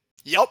competing.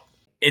 Yep.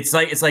 It's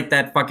like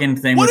that fucking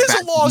thing. What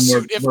is a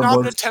lawsuit if not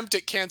an attempt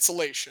at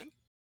cancellation?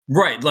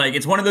 Right. Like,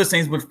 it's one of those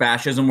things with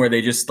fascism where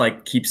they just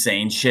like keep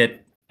saying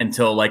shit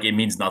until like it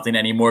means nothing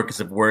anymore, because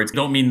if words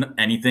don't mean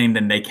anything,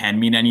 then they can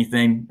mean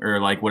anything, or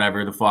like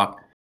whatever the fuck.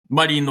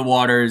 Muddying the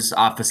waters,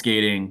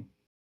 obfuscating,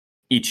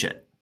 eat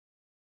shit.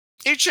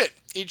 Eat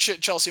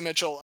shit, Chelsea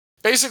Mitchell.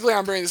 Basically,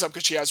 I'm bringing this up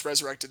because she has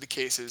resurrected the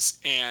cases,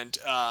 and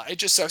it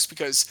just sucks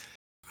because,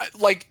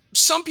 like,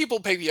 some people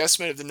peg the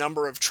estimate of the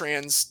number of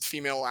trans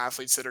female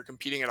athletes that are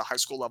competing at a high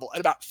school level at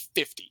about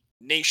 50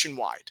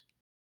 nationwide.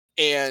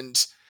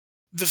 And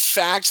the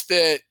fact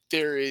that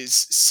there is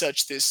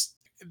such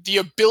the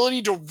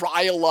ability to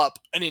rile up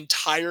an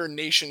entire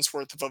nation's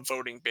worth of a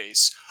voting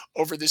base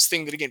over this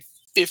thing that, again,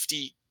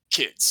 50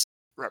 kids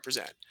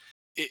represent.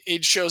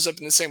 it shows up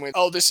in the same way.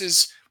 Oh, this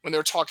is when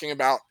they're talking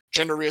about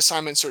gender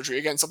reassignment surgery.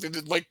 Again, something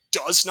that like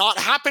does not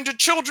happen to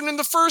children in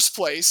the first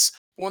place.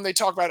 When they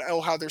talk about,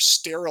 how they're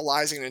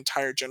sterilizing an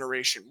entire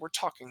generation, we're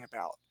talking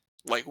about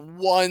like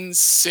 1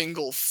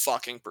 single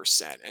fucking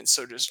 %. And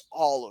so just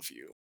all of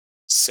you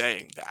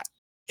saying that.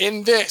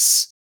 In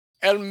this,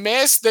 El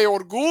Mes de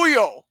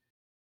Orgullo,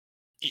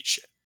 eat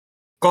shit.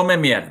 Come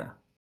mierda.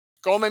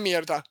 Come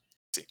mierda.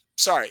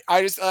 Sorry,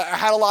 I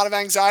had a lot of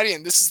anxiety,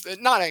 and this is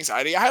not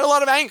anxiety. I had a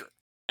lot of anger,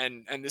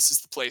 and this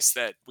is the place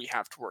that we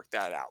have to work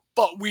that out.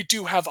 But we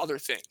do have other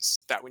things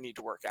that we need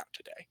to work out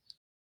today.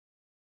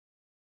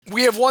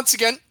 We have once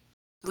again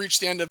reached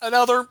the end of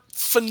another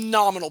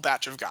phenomenal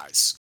batch of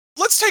guys.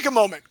 Let's take a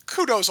moment.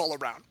 Kudos all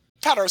around.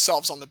 Pat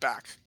ourselves on the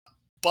back.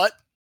 But,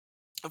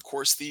 of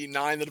course, the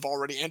 9 that have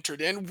already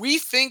entered in, we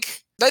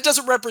think that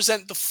doesn't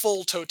represent the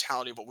full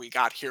totality of what we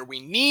got here. We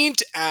need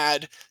to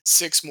add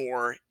 6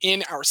 more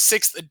in our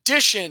 6th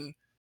edition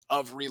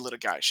of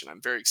Reliti-Guy-tion.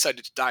 I'm very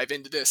excited to dive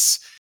into this.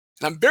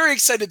 And I'm very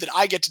excited that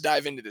I get to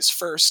dive into this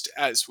first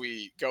as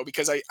we go,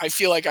 because I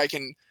feel like I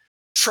can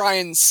try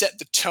and set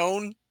the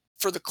tone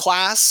for the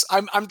class.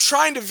 I'm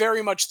trying to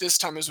very much this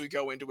time as we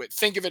go into it,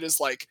 think of it as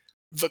like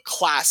the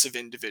class of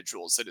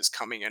individuals that is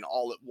coming in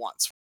all at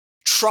once.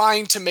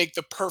 Trying to make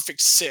the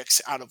perfect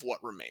 6 out of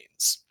what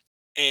remains.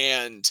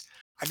 And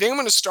I think I'm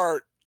going to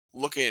start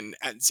looking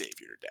at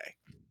Xavier today.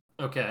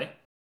 Okay.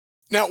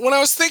 Now, when I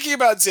was thinking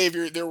about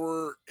Xavier, there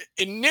were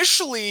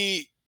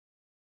initially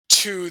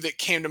 2 that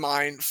came to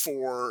mind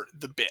for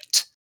the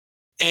bit.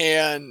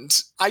 And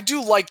I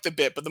do like the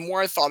bit, but the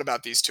more I thought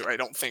about these 2, I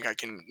don't think I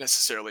can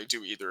necessarily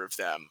do either of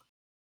them.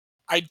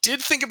 I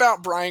did think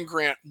about Brian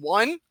Grant,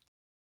 1,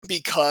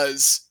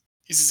 because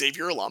he's a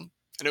Xavier alum,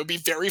 and it would be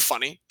very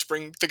funny to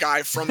bring the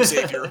guy from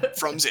Xavier,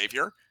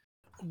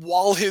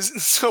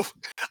 so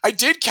I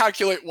did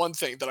calculate one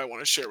thing that I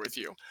want to share with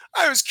you.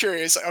 I was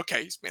curious,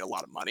 okay, he's made a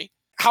lot of money.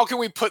 How can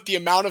we put the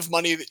amount of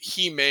money that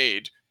he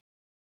made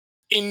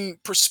in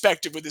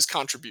perspective with his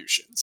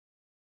contributions?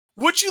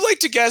 Would you like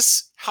to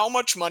guess how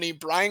much money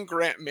Brian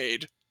Grant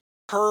made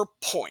per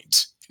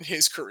point in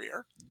his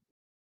career?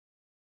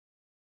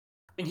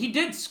 And he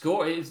did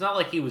score. It's not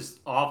like he was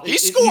off. He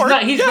scored.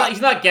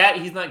 He's not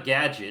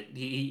gadget.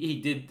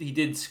 He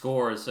did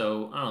score.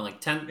 So I don't know,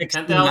 like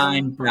 10,000.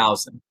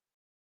 9,000.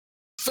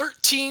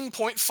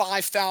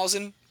 13.5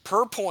 thousand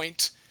per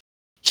point.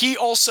 He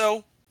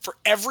also, for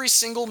every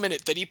single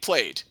minute that he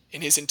played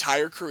in his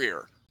entire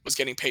career, was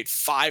getting paid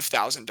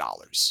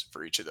 $5,000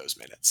 for each of those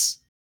minutes.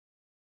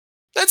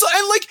 That's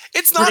like,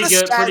 it's not a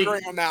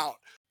staggering amount,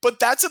 but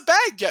that's a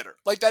bag getter.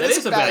 Like that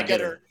is a bag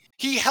getter.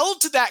 He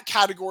held to that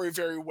category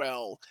very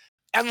well.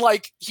 And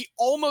like, he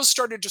almost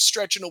started to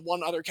stretch into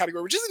one other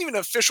category, which isn't even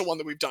an official one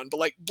that we've done, but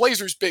like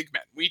Blazers big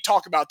men. We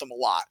talk about them a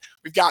lot.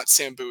 We've got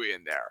Sam Bowie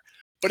in there.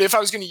 But if I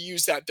was going to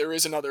use that, there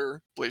is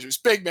another Blazers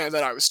big man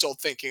that I was still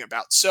thinking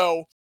about.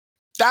 So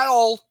that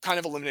all kind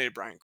of eliminated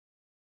Brian.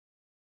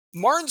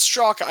 Martin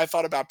Straka I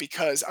thought about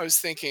because I was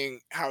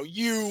thinking how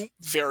you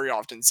very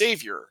often,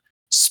 Xavier,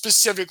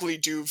 specifically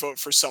do vote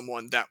for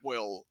someone that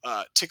will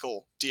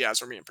tickle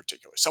Diaz or me in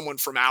particular, someone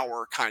from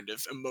our kind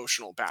of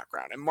emotional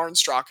background. And Martin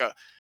Straka,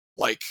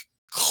 like,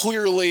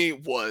 clearly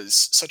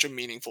was such a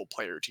meaningful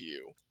player to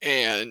you.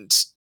 And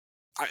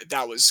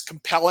that was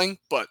compelling,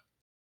 but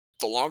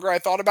the longer I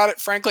thought about it,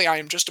 frankly, I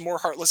am just a more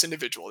heartless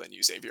individual than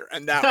you, Xavier.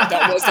 And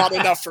that was not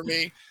enough for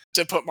me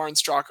to put Martin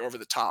Straka over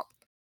the top.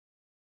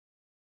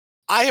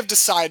 I have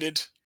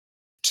decided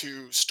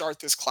to start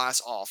this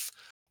class off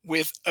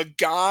with a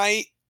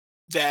guy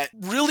that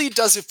really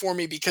does it for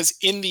me, because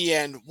in the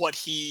end, what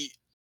he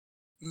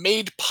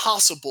made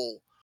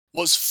possible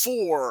was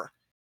for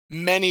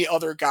many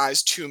other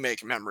guys to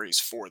make memories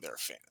for their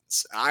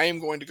fans. I am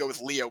going to go with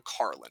Leo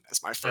Carlin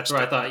as my first. That's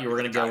where I thought you were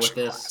going to go with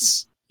this.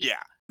 Class. Yeah.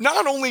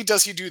 Not only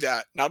does he do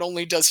that, not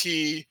only does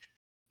he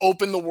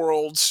open the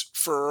world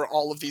for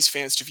all of these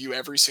fans to view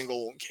every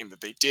single game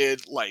that they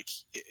did, like,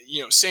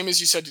 you know, same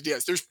as you said to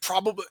Diaz, there's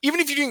probably, even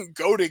if you didn't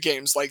go to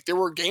games, like there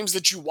were games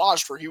that you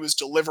watched where he was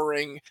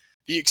delivering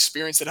the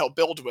experience that helped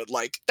build to it.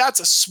 Like, that's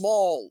a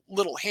small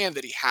little hand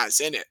that he has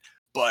in it,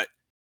 but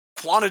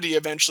quantity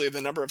eventually of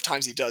the number of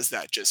times he does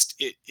that, just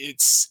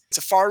it's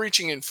a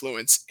far-reaching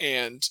influence.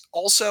 And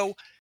also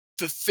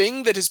the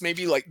thing that is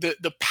maybe like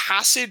the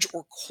passage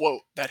or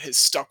quote that has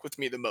stuck with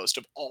me the most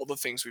of all the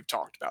things we've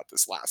talked about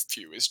this last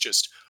few is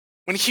just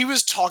when he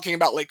was talking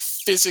about like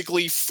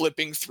physically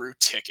flipping through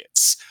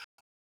tickets.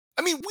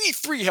 I mean, we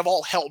 3 have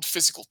all held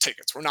physical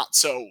tickets. We're not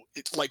so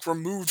like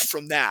removed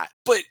from that,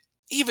 but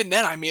even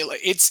then, I mean,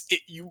 like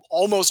you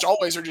almost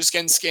always are just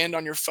getting scanned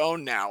on your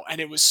phone now.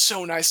 And it was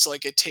so nice to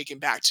like get taken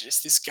back to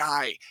just this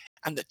guy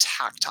and the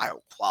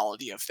tactile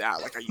quality of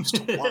that. Like, I used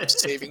to love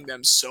saving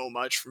them so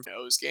much from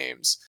those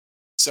games.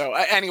 So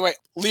anyway,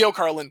 Leo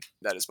Carlin,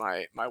 that is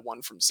my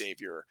one from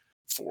Xavier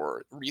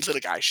for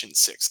Reliti-Guy-tion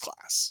 6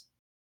 class.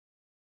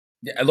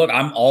 Yeah, look,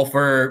 I'm all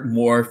for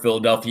more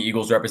Philadelphia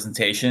Eagles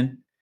representation.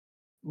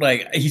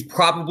 Like, he's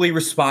probably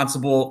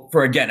responsible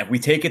for, again, if we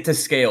take it to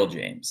scale,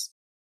 James,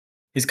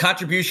 His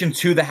contribution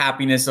to the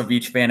happiness of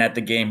each fan at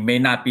the game may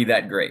not be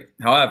that great.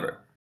 However,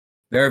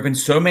 there have been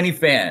so many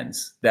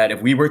fans that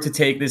if we were to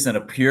take this in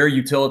a pure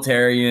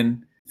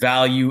utilitarian,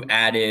 value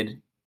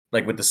added,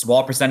 like with the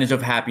small percentage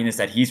of happiness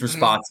that he's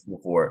responsible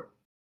for,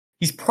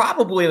 he's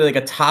probably like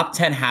a top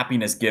 10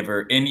 happiness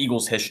giver in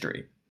Eagles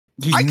history.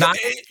 I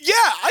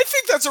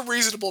think that's a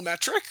reasonable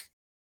metric.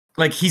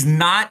 Like, he's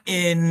not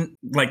in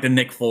like the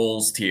Nick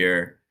Foles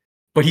tier,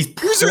 but he's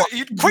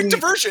quick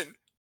diversion.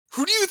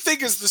 Who do you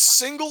think is the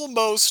single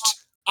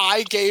most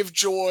I gave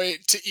joy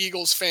to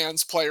Eagles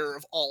fans player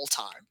of all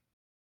time?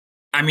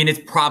 I mean,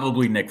 it's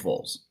probably Nick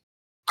Foles.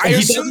 I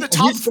assume the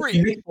top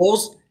three.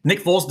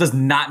 Nick Foles does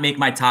not make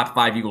my top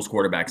 5 Eagles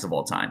quarterbacks of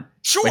all time.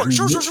 Sure. But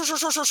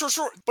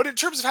in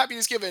terms of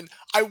happiness given,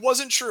 I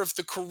wasn't sure if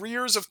the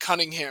careers of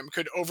Cunningham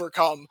could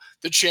overcome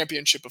the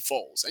championship of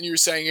Foles. And you're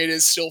saying it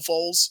is still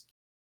Foles?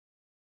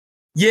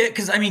 Yeah,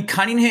 because I mean,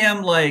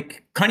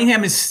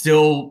 Cunningham is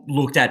still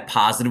looked at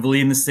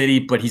positively in the city,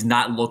 but he's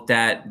not looked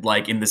at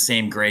like in the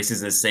same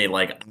graces as, say,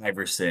 like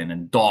Iverson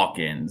and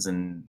Dawkins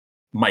and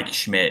Mike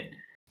Schmidt.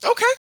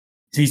 Okay.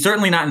 So he's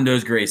certainly not in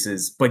those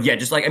graces. But yeah,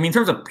 just like, I mean, in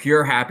terms of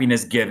pure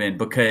happiness given,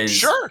 because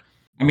sure.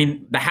 I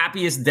mean, the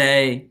happiest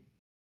day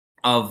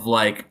of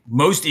like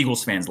most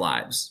Eagles fans'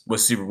 lives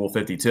was Super Bowl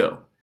 52.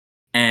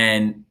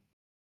 And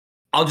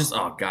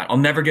I'll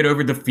never get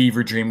over the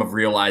fever dream of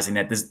realizing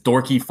that this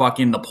dorky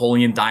fucking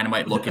Napoleon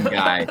Dynamite looking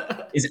guy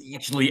is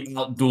actually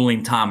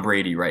out-dueling Tom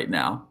Brady right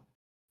now.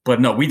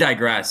 But no, we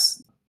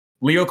digress.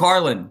 Leo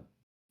Carlin,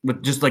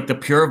 with just like the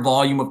pure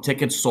volume of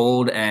tickets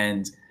sold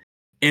and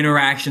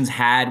interactions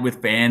had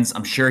with fans,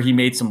 I'm sure he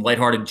made some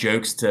lighthearted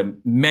jokes to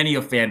many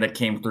a fan that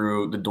came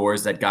through the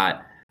doors that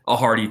got a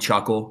hearty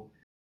chuckle.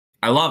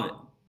 I love it.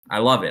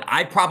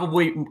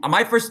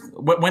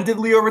 When did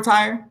Leo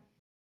retire?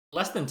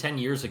 Less than 10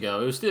 years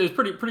ago. It was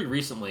pretty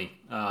recently.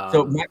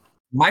 So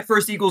my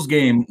first Eagles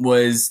game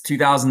was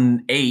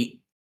 2008.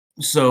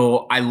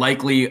 So I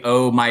likely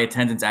owe my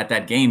attendance at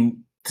that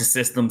game to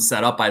systems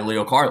set up by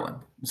Leo Carlin.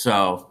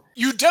 So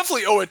you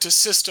definitely owe it to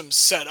systems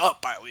set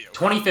up by Leo.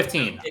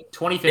 2015.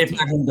 If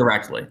not him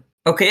directly.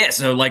 Okay, yeah.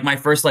 So like my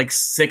first like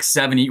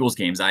 6-7 Eagles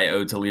games I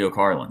owed to Leo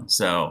Carlin.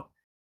 So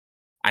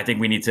I think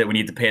we need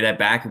to pay that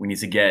back. We need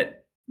to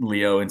get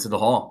Leo into the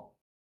hall.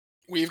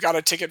 We've got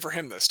a ticket for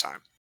him this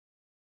time.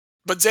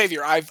 But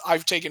Xavier,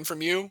 I've taken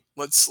from you.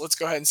 Let's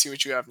go ahead and see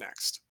what you have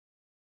next.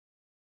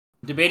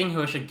 Debating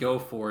who I should go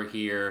for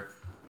here.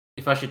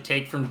 If I should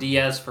take from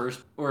Diaz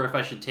first, or if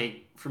I should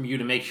take from you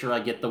to make sure I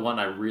get the one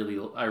I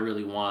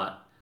really want.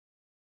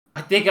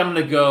 I think I'm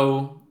gonna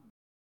go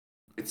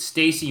with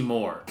Stacey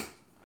Moore,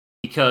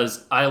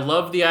 because I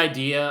love the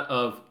idea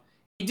of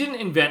he didn't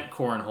invent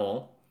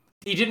cornhole.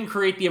 He didn't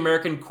create the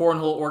American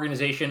Cornhole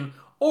Organization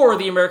or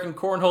the American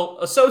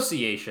Cornhole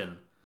Association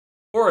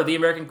or the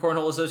American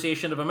Cornhole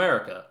Association of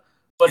America.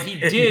 But he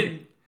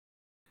did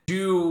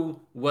do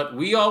what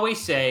we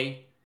always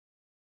say.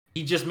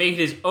 He just made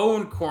his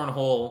own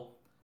cornhole,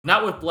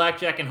 not with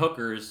blackjack and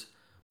hookers,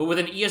 but with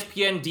an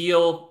ESPN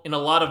deal and a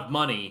lot of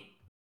money,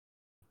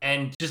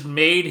 and just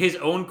made his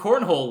own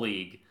cornhole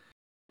league.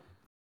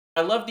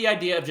 I love the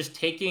idea of just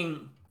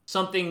taking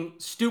something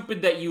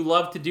stupid that you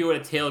love to do at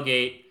a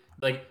tailgate.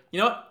 Like, you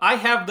know what? I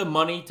have the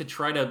money to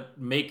try to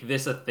make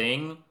this a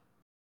thing,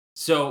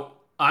 so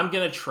I'm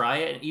going to try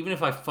it. And even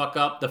if I fuck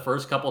up the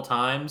first couple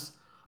times,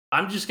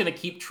 I'm just going to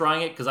keep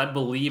trying it because I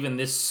believe in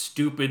this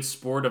stupid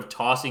sport of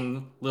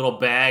tossing little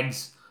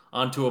bags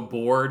onto a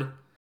board.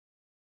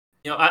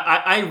 You know,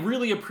 I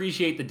really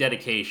appreciate the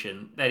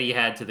dedication that he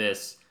had to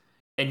this.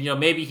 And, you know,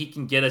 maybe he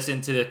can get us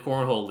into the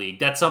Cornhole League.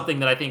 That's something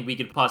that I think we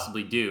could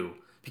possibly do.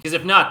 Because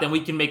if not, then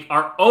we can make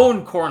our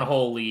own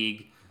Cornhole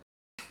League,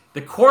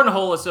 the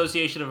Cornhole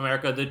Association of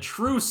America, the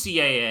true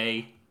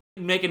CAA,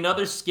 make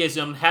another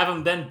schism, have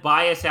them then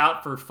buy us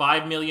out for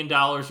 $5 million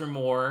or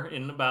more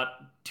in about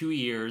 2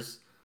 years.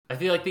 I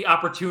feel like the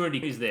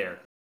opportunity is there.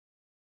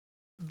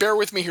 Bear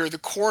with me here. The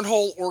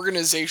Cornhole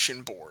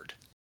Organization Board.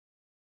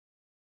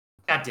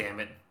 God damn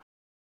it.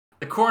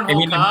 The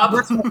Cornhole Cob?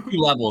 There's a few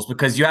levels,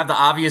 because you have the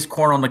obvious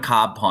corn on the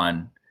cob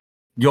pun.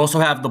 You also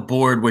have the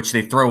board, which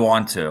they throw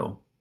onto.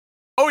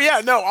 Oh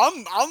yeah, no,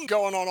 I'm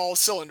going on all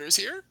cylinders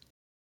here.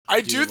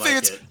 I do think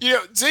it's, you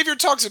know, Xavier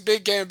talks a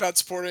big game about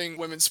supporting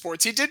women's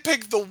sports. He did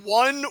pick the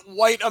one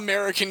white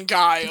American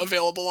guy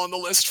available on the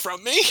list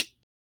from me.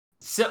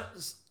 So,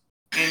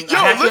 yo,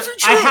 live your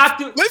truth. I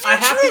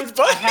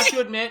have to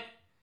admit,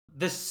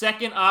 the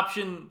second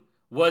option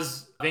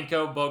was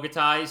Vinko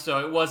Bogataj,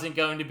 so it wasn't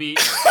going to be,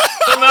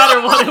 no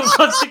matter what, it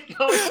wasn't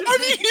going to be. I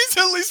mean, he's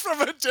at least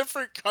from a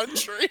different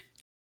country.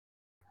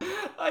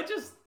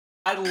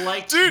 I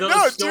like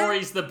those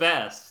stories the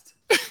best.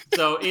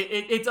 So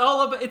it's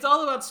all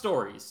about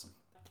stories.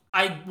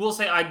 I will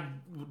say I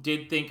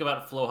did think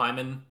about Flo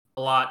Hyman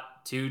a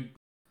lot too,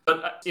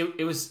 but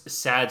it was a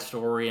sad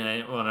story, and I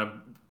didn't want to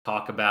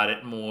talk about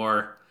it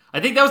more. I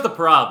think that was the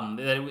problem,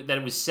 that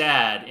it was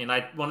sad, and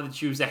I wanted to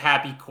choose a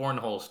happy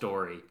cornhole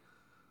story.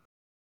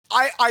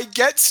 I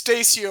get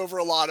Stacy over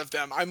a lot of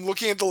them. I'm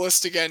looking at the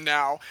list again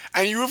now,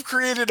 and you have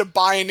created a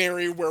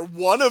binary where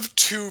one of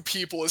two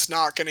people is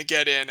not going to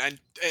get in,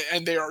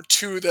 and they are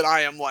two that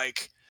I am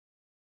like,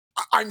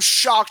 I'm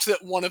shocked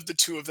that one of the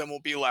two of them will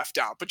be left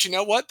out. But you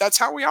know what? That's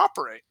how we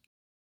operate.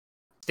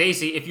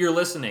 Stacy, if you're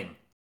listening,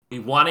 we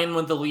want in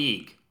with the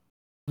league.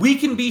 We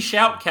can be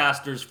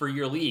shoutcasters for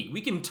your league.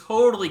 We can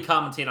totally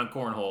commentate on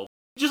Cornhole.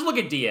 Just look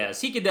at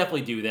Diaz. He could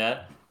definitely do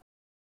that.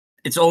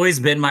 It's always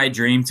been my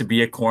dream to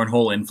be a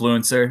cornhole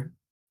influencer,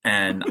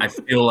 and I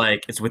feel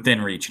like it's within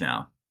reach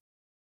now.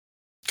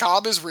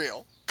 Cobb is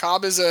real.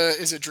 Cobb is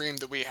a dream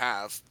that we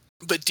have.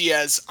 But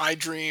Diaz, I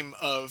dream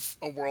of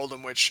a world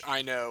in which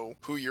I know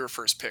who your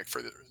first pick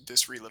for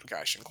this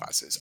Reliti-Guy-tion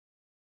class is.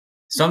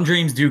 Some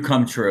dreams do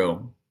come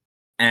true,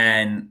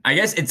 and I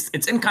guess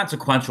it's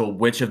inconsequential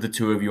which of the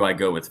two of you I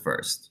go with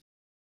first.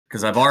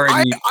 Because I've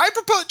already... I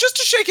propose, just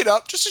to shake it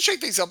up, just to shake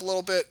things up a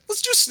little bit,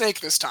 let's do Snake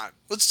this time.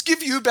 Let's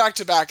give you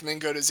back-to-back and then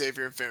go to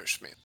Xavier and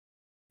finish me.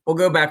 We'll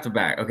go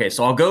back-to-back. Okay,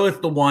 so I'll go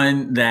with the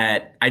one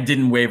that I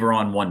didn't waver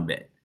on one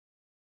bit.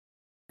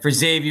 For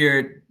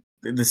Xavier,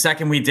 the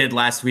second we did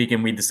last week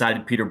and we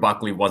decided Peter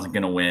Buckley wasn't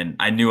going to win,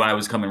 I knew I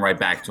was coming right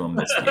back to him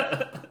this week.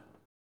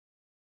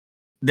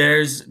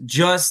 There's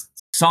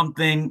just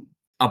something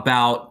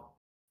about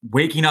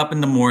waking up in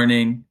the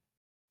morning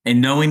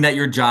and knowing that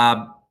your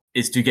job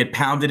is to get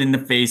pounded in the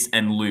face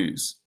and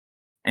lose.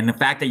 And the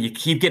fact that you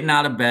keep getting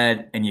out of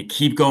bed and you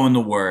keep going to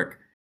work,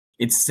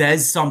 it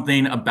says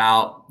something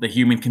about the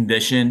human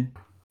condition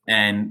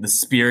and the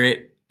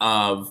spirit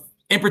of,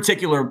 in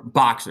particular,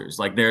 boxers.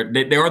 Like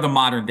they are the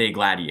modern day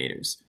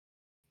gladiators.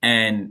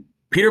 And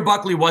Peter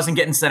Buckley wasn't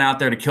getting sent out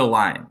there to kill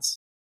lions.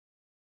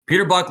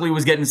 Peter Buckley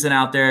was getting sent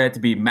out there to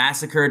be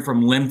massacred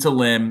from limb to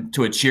limb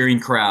to a cheering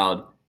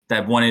crowd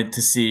that wanted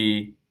to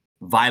see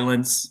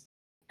violence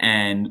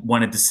and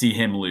wanted to see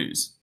him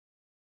lose.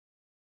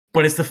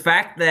 But it's the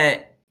fact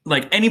that,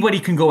 like, anybody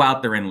can go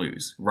out there and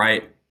lose,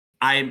 right?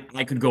 I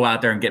could go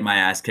out there and get my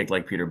ass kicked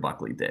like Peter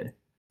Buckley did.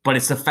 But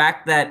it's the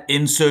fact that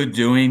in so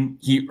doing,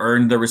 he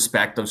earned the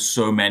respect of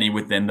so many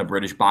within the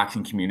British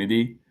boxing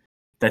community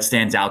that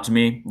stands out to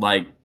me.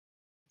 Like,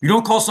 you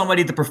don't call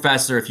somebody the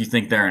professor if you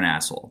think they're an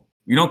asshole.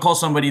 You don't call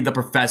somebody the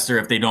professor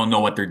if they don't know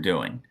what they're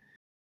doing.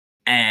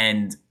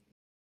 And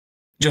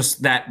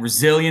just that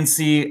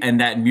resiliency and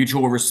that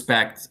mutual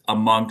respect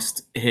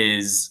amongst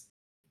his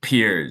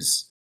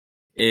peers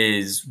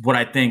is what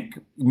I think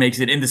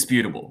makes it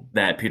indisputable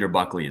that Peter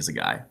Buckley is a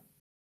guy.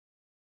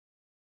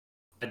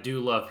 I do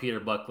love Peter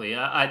Buckley.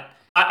 I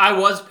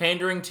was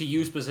pandering to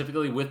you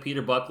specifically with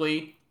Peter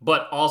Buckley,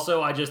 but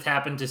also I just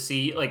happened to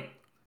see, like,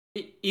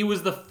 he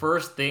was the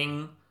first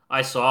thing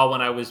I saw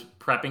when I was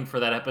prepping for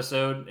that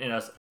episode,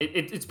 and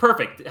it's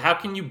perfect. How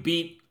can you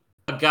beat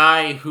a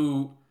guy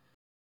who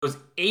was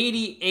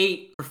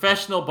 88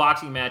 professional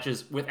boxing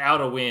matches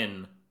without a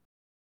win,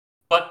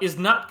 but is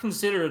not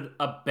considered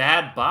a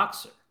bad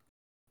boxer?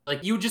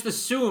 Like, you just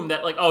assume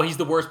that, like, oh, he's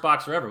the worst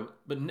boxer ever.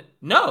 But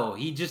no,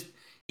 he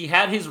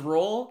had his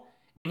role,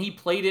 and he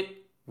played it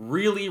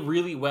really,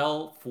 really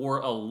well for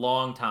a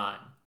long time.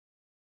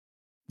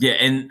 Yeah,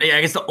 and I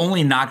guess the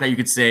only knock that you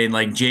could say,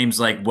 like James,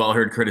 like,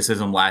 well-heard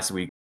criticism last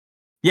week.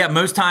 Yeah,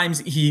 most times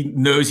he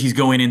knows he's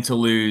going in to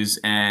lose,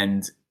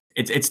 and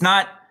it's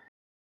not...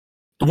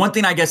 The one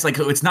thing I guess, like,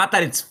 it's not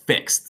that it's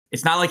fixed.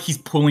 It's not like he's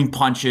pulling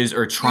punches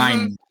or trying.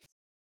 Mm-hmm.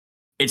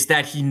 It's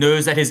that he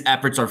knows that his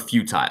efforts are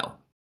futile.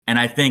 And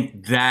I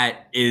think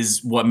that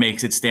is what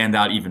makes it stand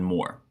out even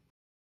more.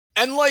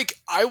 And, like,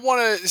 I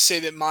want to say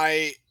that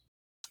my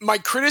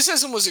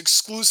criticism was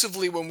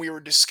exclusively when we were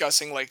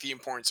discussing, like, the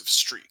importance of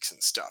streaks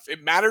and stuff.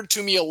 It mattered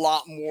to me a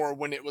lot more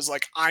when it was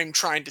like, I'm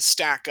trying to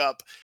stack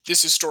up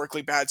this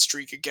historically bad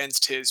streak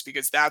against his,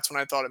 because that's when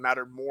I thought it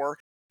mattered more.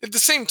 At the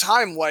same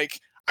time, like,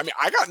 I mean,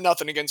 I got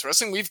nothing against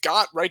wrestling. We've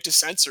got right to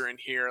censor in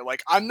here.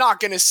 Like, I'm not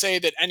going to say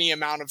that any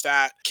amount of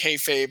that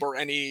kayfabe or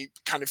any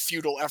kind of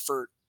futile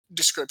effort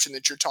description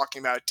that you're talking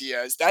about,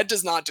 Diaz, that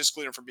does not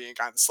disclude him from being a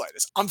guy in the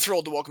slightest. I'm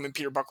thrilled to welcome in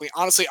Peter Buckley.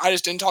 Honestly, I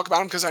just didn't talk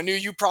about him because I knew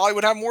you probably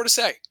would have more to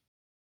say.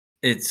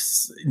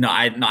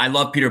 I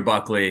love Peter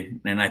Buckley,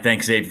 and I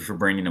thank Xavier for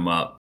bringing him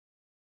up.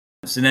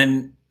 So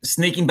then,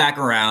 sneaking back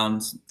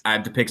around, I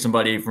have to pick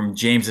somebody from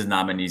James's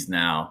nominees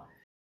now.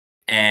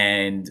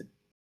 And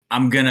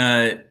I'm going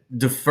to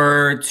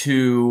defer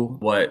to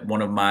what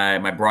one of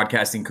my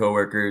broadcasting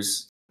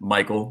coworkers,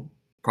 Michael,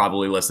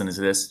 probably listening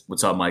to this.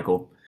 What's up,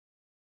 Michael?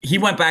 He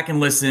went back and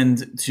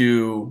listened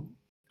to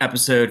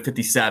episode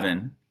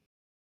 57,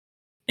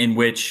 in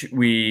which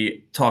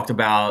we talked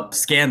about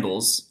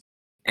scandals.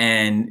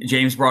 And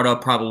James brought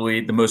up probably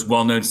the most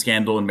well-known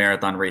scandal in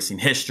marathon racing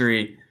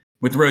history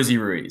with Rosie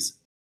Ruiz.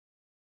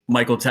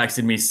 Michael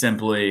texted me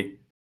simply,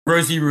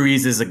 Rosie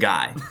Ruiz is a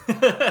guy.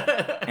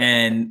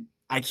 And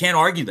I can't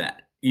argue that.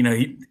 You know,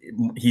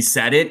 he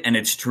said it, and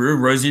it's true.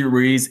 Rosie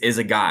Ruiz is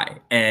a guy.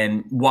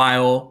 And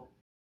while,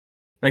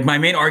 like, my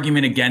main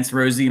argument against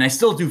Rosie, and I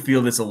still do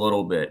feel this a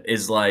little bit,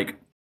 is like,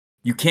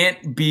 you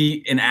can't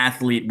be an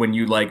athlete when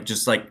you, like,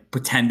 just, like,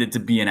 pretended to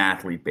be an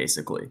athlete,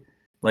 basically.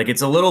 Like,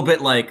 it's a little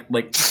bit like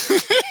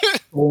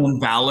stolen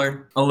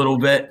valor a little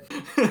bit,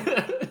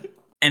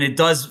 and it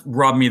does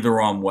rub me the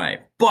wrong way.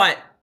 But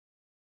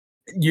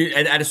you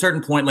at a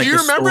certain point, like do you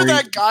the remember story,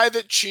 that guy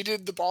that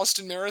cheated the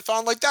Boston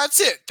Marathon? Like, that's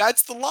it.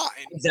 That's the line.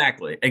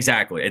 exactly.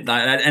 And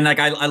like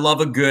I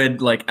love a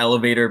good like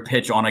elevator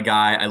pitch on a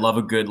guy. I love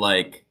a good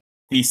like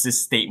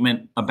thesis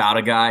statement about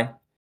a guy.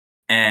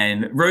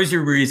 And Rosie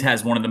Ruiz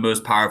has one of the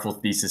most powerful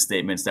thesis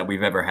statements that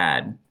we've ever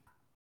had.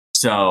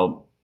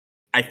 So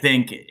I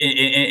think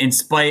in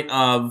spite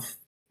of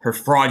her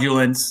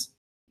fraudulence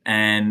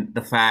and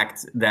the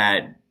fact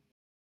that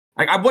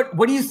like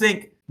what do you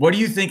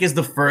think is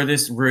the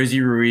furthest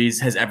Rosie Ruiz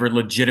has ever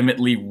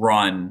legitimately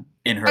run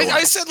in her life?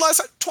 I said last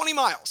time, 20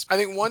 miles. I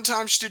think one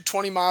time she did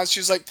 20 miles.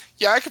 She was like,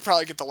 yeah, I could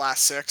probably get the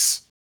last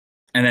 6.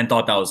 And then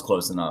thought that was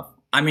close enough.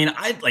 I mean,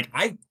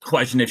 I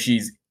question if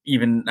she's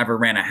even ever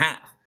ran a half.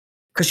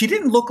 Because she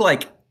didn't look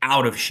like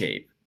out of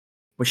shape,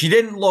 but she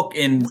didn't look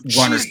in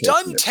runner's She's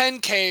done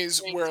shape.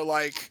 10Ks where,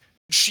 like,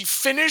 she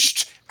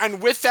finished,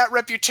 and with that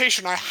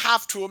reputation, I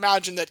have to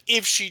imagine that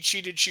if she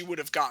cheated, she would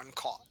have gotten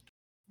caught.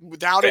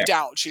 Without a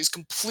doubt, she's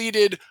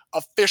completed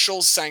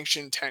official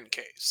sanctioned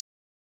 10Ks.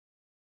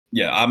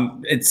 Yeah,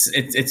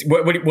 it's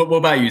what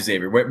about you,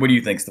 Xavier? What do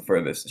you think's the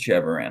furthest she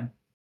ever ran?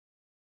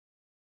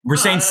 We're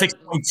saying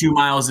 6.2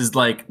 miles is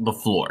like the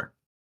floor.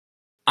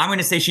 I'm going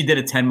to say she did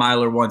a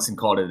 10-miler once and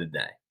called it a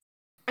day.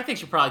 I think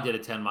she probably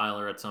did a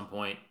 10-miler at some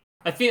point.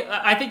 I think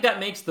that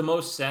makes the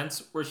most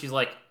sense where she's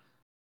like,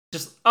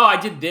 I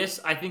did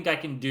this. I think I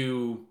can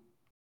do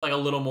like a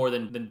little more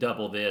than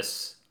double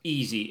this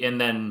easy,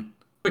 and then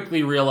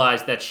quickly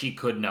realize that she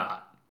could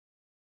not.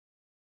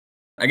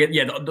 I get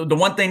the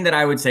one thing that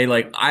I would say,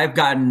 like, I've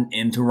gotten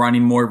into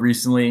running more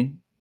recently,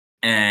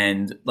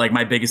 and like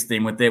my biggest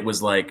thing with it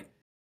was like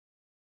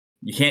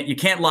you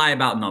can't lie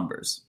about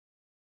numbers.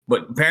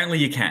 But apparently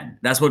you can.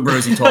 That's what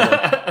Rosie told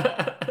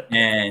us.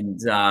 And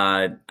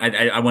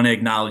I want to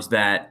acknowledge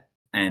that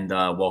and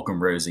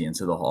welcome Rosie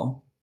into the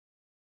hall.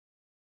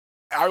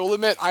 I will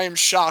admit, I am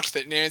shocked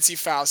that Nancy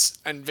Faust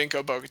and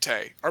Vinko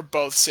Bogatay are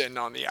both sitting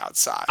on the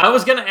outside. I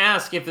was going to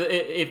ask if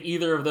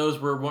either of those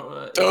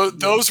were...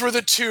 those were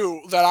the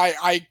two that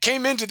I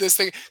came into this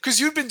thing,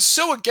 because you'd been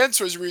so against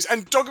Rosie Ruiz,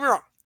 and don't get me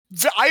wrong,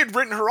 I had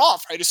written her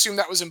off. I'd assumed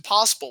that was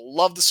impossible.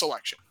 Love the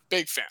selection.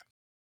 Big fan.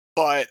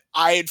 But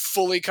I had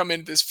fully come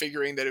into this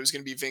figuring that it was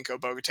going to be Vinko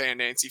Bogatay and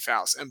Nancy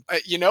Faust. And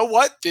you know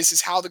what? This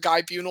is how the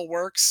Guy-Bunal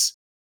works.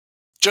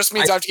 Just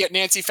means I have to get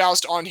Nancy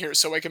Faust on here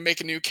so I can make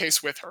a new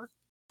case with her.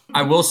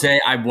 I will say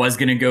I was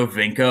going to go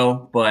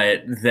Vinko,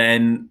 but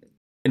then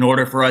in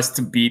order for us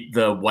to beat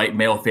the white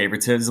male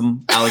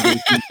favoritism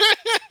allegation,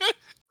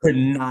 could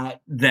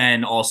not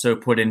then also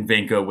put in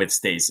Vinko with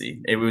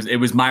Stacy. It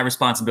was my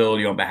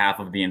responsibility on behalf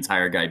of the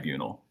entire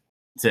Guy-Bunal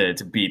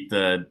to beat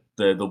the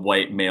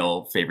white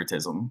male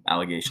favoritism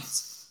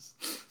allegations.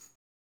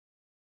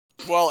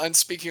 Well, and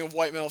speaking of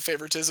white male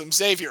favoritism,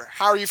 Xavier,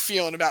 how are you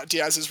feeling about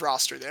Diaz's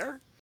roster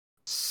there?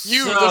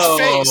 You, the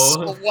face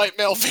of white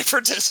male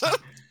favoritism.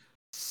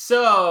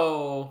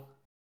 So,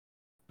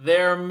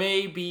 there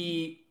may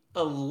be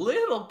a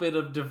little bit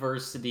of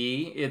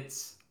diversity. It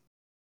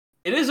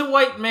is a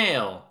white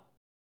male,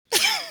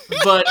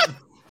 but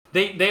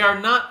they are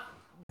not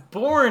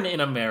born in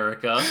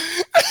America.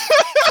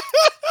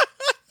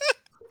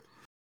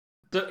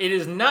 So it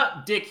is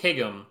not Dick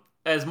Higham,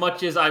 as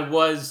much as I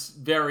was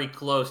very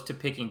close to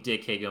picking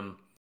Dick Higham.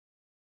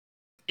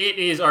 It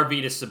is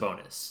Arvydas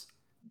Sabonis,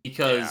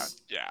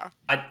 because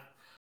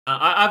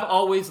I've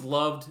always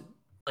loved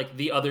like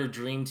the other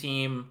dream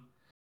team.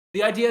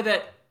 The idea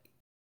that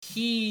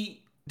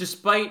he,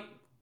 despite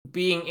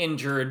being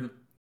injured,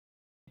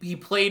 he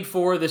played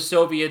for the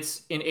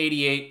Soviets in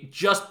 '88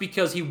 just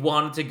because he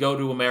wanted to go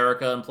to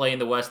America and play in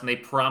the West, and they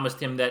promised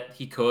him that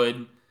he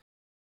could.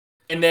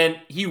 And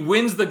then he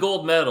wins the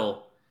gold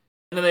medal.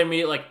 And then they're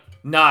immediately like,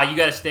 nah, you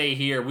gotta stay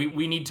here.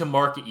 We need to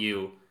market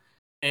you.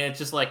 And it's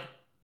just like,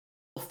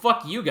 well,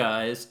 fuck you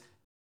guys.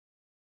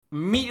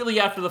 Immediately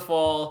after the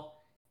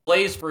fall,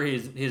 plays for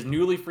his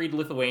newly freed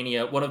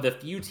Lithuania, one of the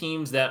few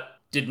teams that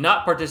did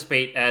not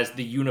participate as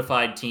the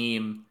unified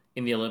team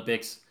in the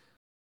Olympics.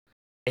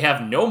 They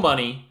have no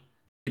money.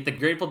 Get the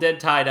Grateful Dead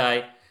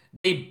tie-dye.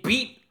 They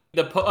beat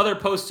the other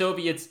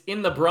post-Soviets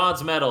in the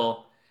bronze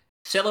medal.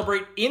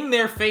 Celebrate in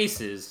their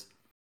faces.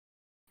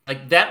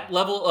 Like, that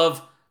level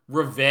of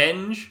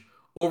revenge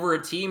over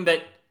a team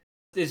that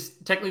is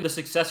technically the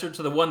successor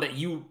to the one that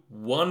you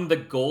won the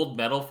gold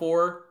medal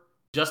for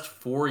just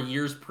 4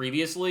 years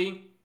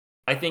previously,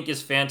 I think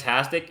is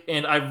fantastic.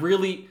 And I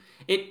really...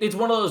 It's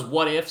one of those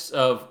what ifs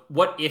of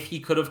what if he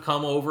could have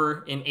come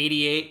over in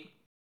 '88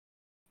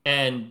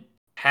 and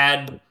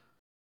had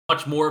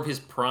much more of his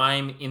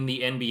prime in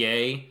the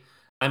NBA.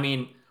 I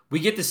mean, we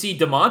get to see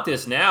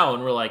DeMontis now,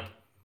 and we're like,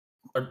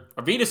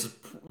 Arvydas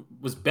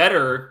was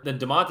better than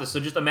DeMontis, so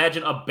just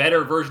imagine a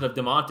better version of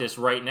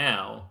DeMontis right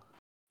now.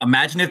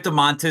 Imagine if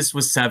DeMontis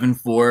was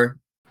 7'4"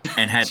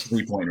 and had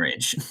 3-point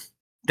range.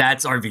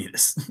 That's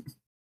Arvydas.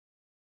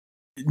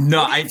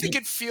 No, I think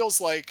it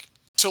feels like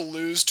to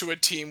lose to a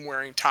team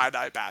wearing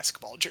tie-dye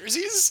basketball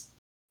jerseys.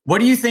 What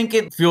do you think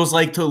it feels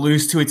like to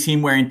lose to a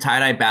team wearing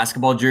tie-dye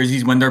basketball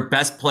jerseys when their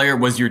best player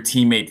was your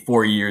teammate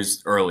 4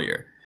 years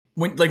earlier?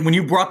 When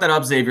you brought that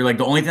up, Xavier,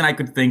 the only thing I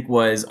could think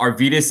was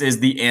Arvydas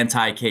is the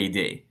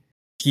anti-KD.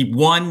 He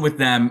won with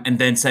them and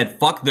then said,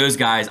 fuck those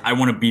guys, I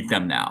want to beat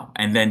them now,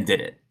 and then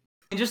did it.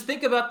 And just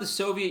think about the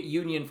Soviet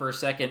Union for a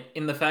second,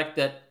 in the fact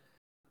that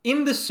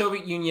in the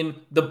Soviet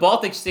Union, the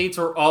Baltic states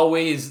were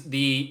always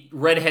the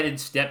redheaded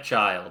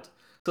stepchild.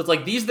 So it's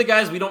like, these are the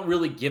guys we don't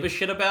really give a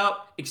shit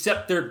about,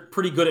 except they're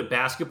pretty good at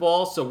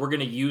basketball, so we're going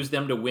to use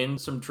them to win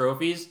some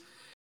trophies.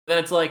 Then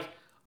it's like,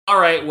 all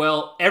right,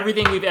 well,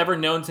 everything we've ever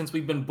known since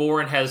we've been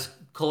born has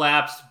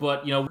collapsed,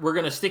 but, we're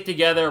going to stick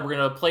together, we're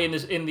going to play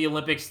in the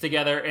Olympics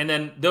together, and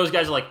then those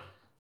guys are like,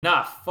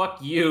 nah, fuck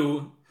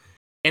you.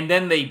 And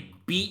then they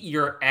beat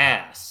your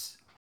ass.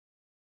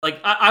 Like,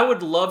 I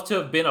would love to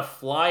have been a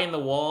fly in the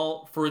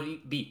wall for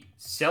the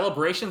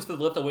celebrations for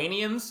the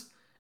Lithuanians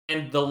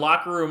and the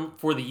locker room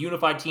for the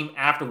unified team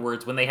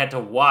afterwards when they had to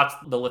watch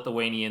the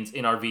Lithuanians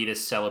in Arvydas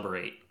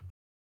celebrate.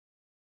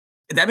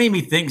 That made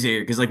me think,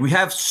 Xavier, because we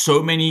have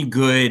so many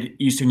good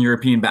Eastern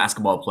European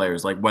basketball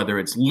players, whether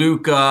it's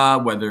Luka,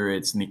 whether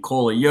it's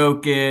Nikola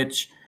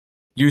Jokic,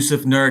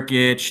 Yusuf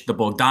Nurkic, the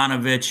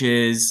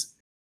Bogdanoviches.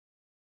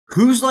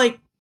 Who's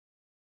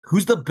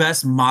the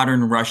best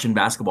modern Russian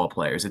basketball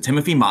player? Is it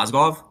Timothy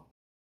Mozgov?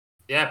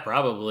 Yeah,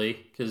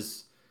 probably,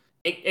 because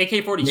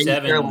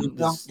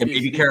AK-47.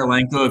 Maybe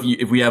Karolenko,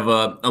 if we have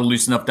a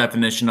loose enough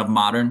definition of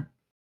modern.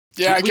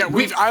 Yeah,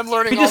 I'm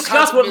learning. We all discussed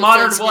kinds of what new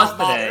modern things was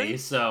about today, modern.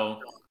 so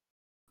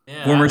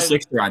yeah. Former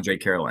Sixer Andrei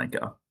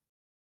Karolenko.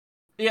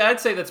 Yeah, I'd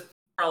say that's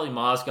probably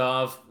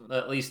Mozgov,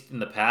 at least in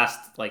the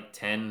past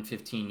 10,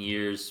 15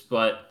 years.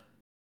 But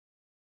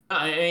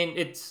I mean,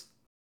 it's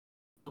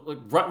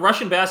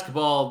Russian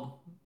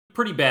basketball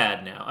pretty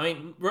bad now. I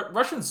mean,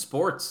 Russian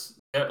sports,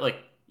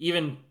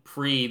 even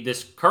pre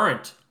this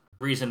current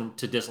reason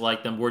to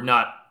dislike them, were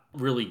not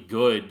really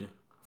good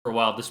for a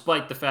while,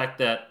 despite the fact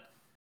that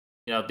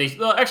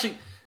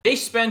they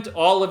spent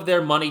all of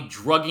their money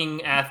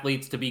drugging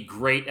athletes to be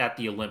great at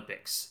the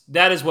Olympics.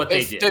 That is what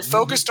they did. They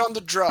focused on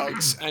the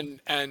drugs and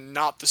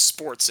not the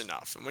sports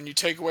enough. And when you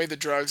take away the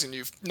drugs and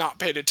you've not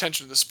paid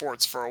attention to the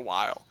sports for a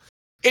while,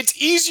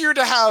 it's easier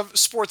to have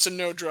sports and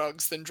no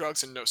drugs than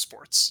drugs and no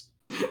sports.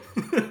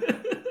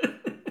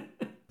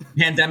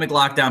 Pandemic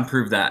lockdown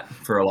proved that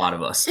for a lot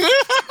of us.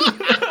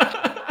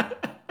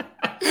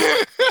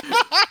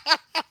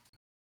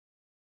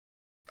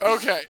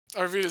 Okay,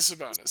 Arvydas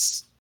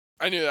Sabonis.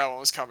 I knew that one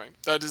was coming.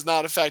 That does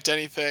not affect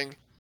anything.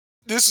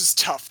 This was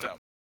tough, though.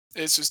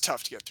 This was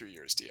tough to get through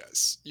yours,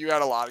 Diaz. You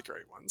had a lot of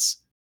great ones.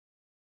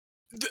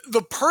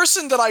 The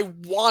person that I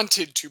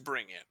wanted to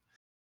bring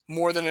in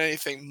more than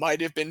anything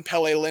might have been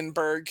Pele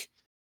Lindbergh,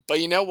 but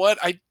you know what?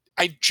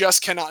 I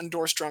just cannot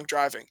endorse drunk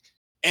driving.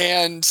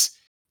 And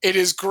it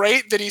is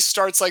great that he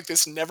starts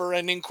this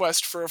never-ending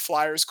quest for a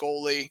Flyers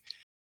goalie.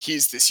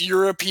 He's this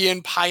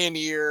European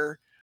pioneer.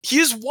 He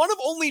is one of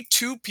only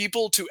 2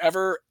 people to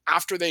ever,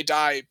 after they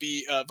die,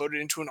 be voted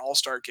into an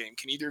all-star game.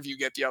 Can either of you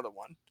get the other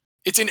one?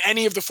 It's in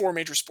any of the 4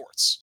 major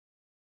sports.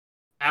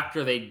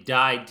 After they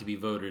died to be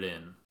voted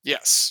in.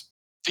 Yes.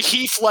 The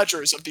Heath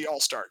Ledgers of the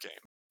all-star game.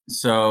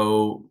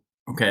 So,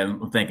 okay,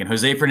 I'm thinking.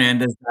 Jose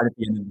Fernandez died at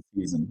the end of the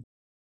season.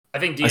 I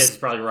think Diaz is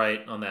probably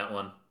right on that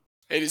one.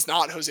 It is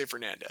not Jose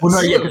Fernandez. Well,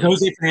 no, yeah, because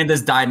Jose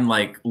Fernandez died in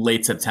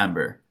late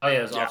September. Oh, yeah,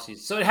 it was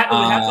off-season. So it would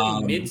have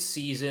to be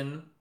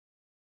mid-season.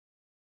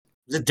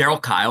 Was it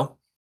Daryl Kyle?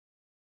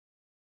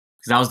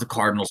 Because that was the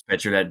Cardinals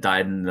pitcher that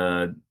died in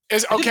the...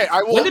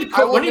 When did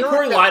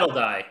Corey Lytle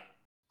die?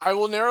 I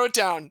will narrow it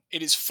down.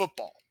 It is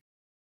football.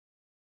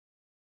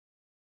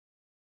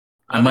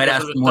 I might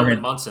ask more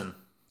hint. Munson.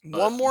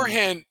 One more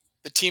hint.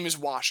 The team is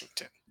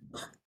Washington.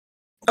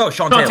 Oh,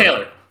 Sean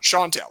Taylor.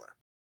 Sean Taylor.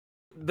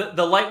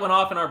 The light went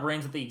off in our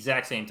brains at the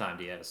exact same time,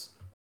 Diaz.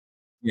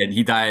 Yeah,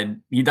 he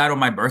died on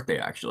my birthday,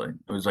 actually.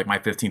 It was my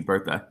 15th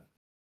birthday.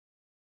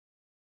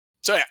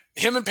 So yeah,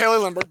 him and Pele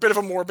Lindbergh, bit of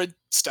a morbid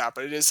stat,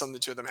 but it is something the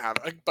 2 of them have.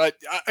 But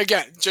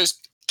again,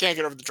 just can't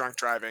get over the drunk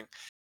driving.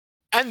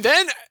 And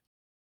then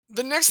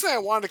the next thing I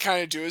wanted to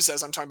kind of do is,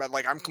 as I'm talking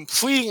about, I'm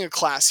completing a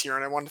class here,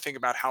 and I want to think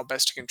about how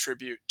best to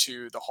contribute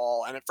to the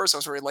Hall. And at first I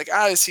was worried,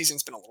 this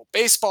season's been a little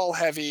baseball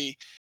heavy,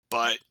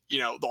 but,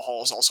 the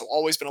Hall's also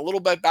always been a little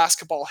bit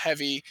basketball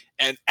heavy,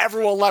 and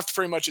everyone left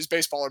pretty much is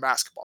baseball or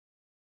basketball.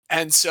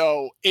 And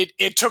so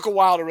it took a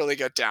while to really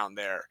get down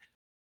there.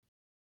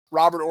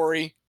 Robert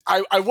Horry.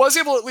 I was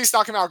able to at least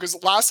knock him out,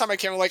 because last time I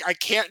came, I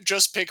can't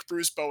just pick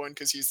Bruce Bowen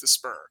because he's the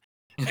Spur.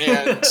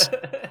 And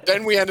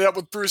then we ended up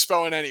with Bruce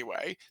Bowen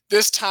anyway.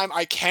 This time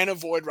I can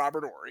avoid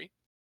Robert Horry.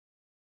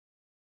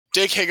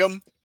 Dick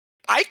Higham.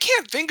 I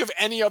can't think of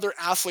any other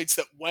athletes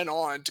that went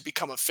on to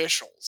become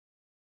officials.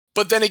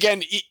 But then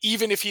again,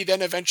 even if he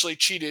then eventually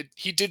cheated,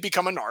 he did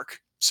become a narc.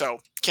 So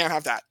can't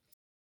have that.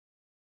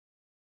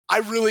 I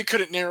really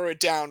couldn't narrow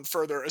it down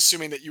further,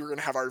 assuming that you were going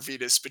to have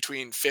Arvydas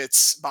between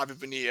Fitz, Bobby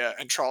Bonilla,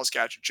 and Charles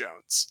Gadget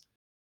Jones.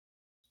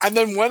 And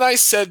then when I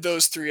said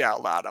those 3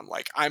 out loud,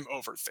 I'm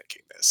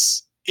overthinking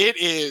this. It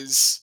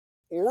is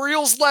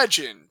Orioles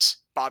legend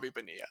Bobby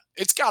Bonilla.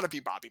 It's got to be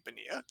Bobby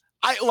Bonilla.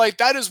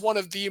 That is one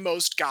of the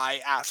most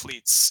guy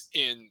athletes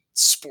in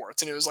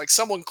sports. And it was like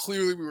someone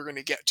clearly we were going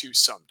to get to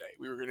someday.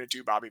 We were going to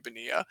do Bobby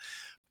Bonilla.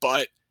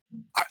 But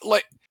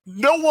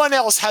no one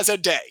else has a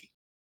day.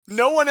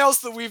 No one else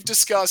that we've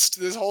discussed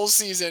this whole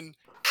season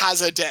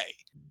has a day.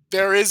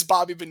 There is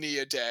Bobby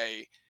Bonilla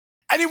Day.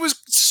 And it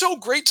was so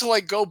great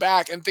to go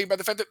back and think about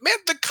the fact that, man,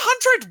 the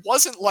contract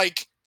wasn't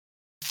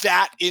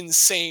that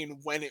insane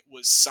when it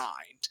was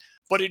signed,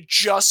 but it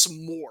just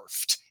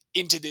morphed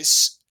into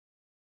this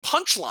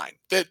punchline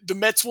that the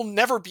Mets will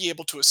never be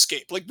able to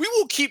escape. We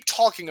will keep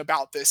talking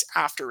about this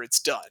after it's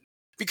done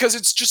because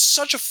it's just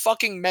such a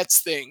fucking Mets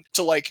thing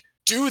to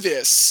do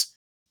this,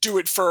 do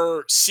it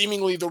for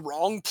seemingly the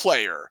wrong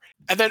player,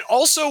 and then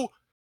also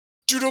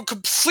due to a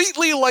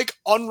completely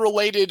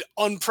unrelated,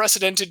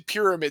 unprecedented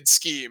pyramid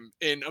scheme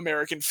in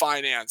American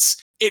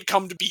finance, it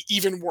come to be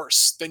even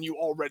worse than you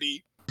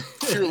already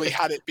clearly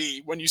had it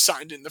be when you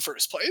signed in the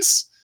first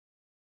place.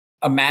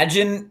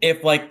 Imagine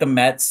if the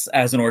Mets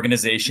as an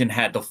organization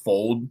had to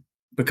fold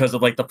because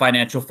of the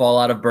financial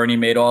fallout of Bernie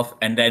Madoff,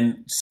 and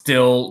then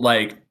still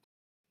the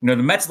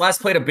Mets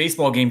last played a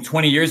baseball game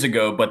 20 years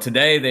ago, but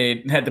today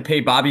they had to pay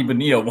Bobby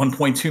Bonilla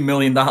 $1.2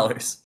 million.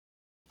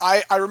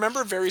 I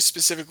remember very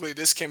specifically,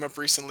 this came up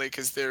recently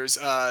because there's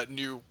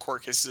new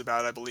court cases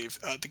about, I believe,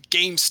 the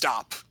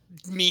GameStop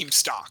meme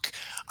stock.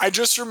 I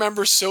just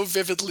remember so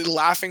vividly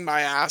laughing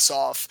my ass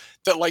off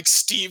that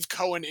Steve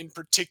Cohen in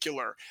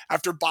particular,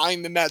 after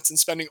buying the Mets and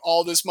spending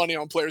all this money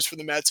on players for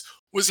the Mets,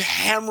 was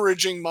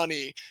hemorrhaging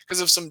money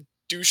because of some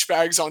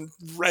douchebags on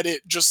Reddit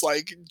just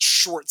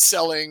short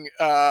selling,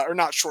 or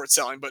not short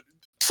selling, but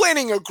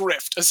planning a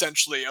grift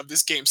essentially of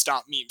this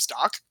GameStop meme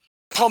stock.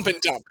 Pump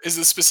and dump is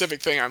the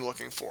specific thing I'm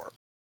looking for.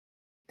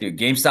 Dude,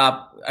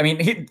 GameStop, I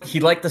mean, he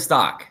liked the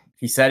stock.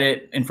 He said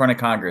it in front of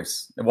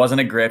Congress. It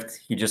wasn't a grift.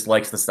 He just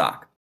likes the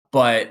stock.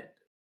 But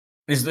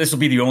this will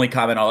be the only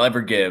comment I'll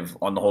ever give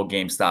on the whole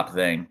GameStop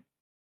thing.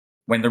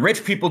 When the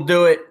rich people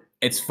do it,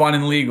 it's fun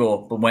and legal.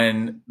 But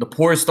when the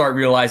poor start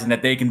realizing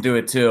that they can do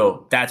it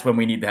too, that's when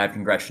we need to have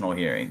congressional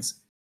hearings.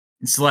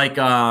 It's like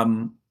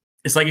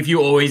if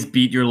you always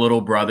beat your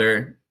little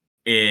brother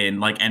in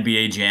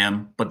NBA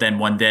Jam, but then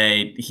one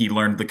day he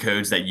learned the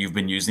codes that you've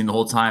been using the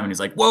whole time, and he's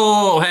like,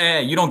 "Whoa,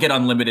 hey, you don't get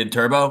unlimited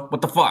turbo.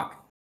 What the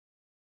fuck?"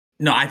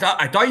 No, I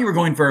thought you were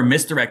going for a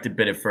misdirected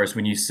bit at first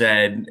when you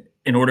said,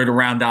 in order to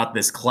round out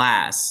this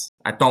class,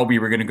 I thought we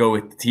were going to go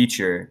with the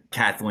teacher,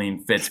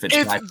 Kathleen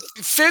Fitzpatrick.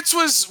 Fitz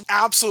was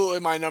absolutely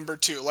my number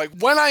two.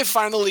 When I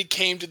finally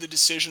came to the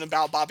decision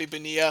about Bobby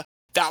Bonilla,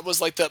 that was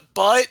the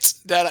but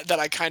that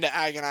I kind of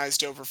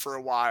agonized over for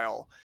a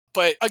while.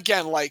 But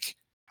again,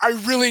 I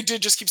really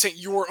did just keep saying,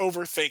 you're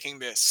overthinking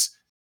this.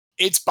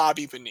 It's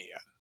Bobby Bonilla.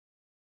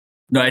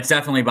 No, it's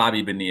definitely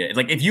Bobby Bonilla.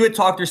 If you had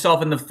talked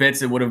yourself into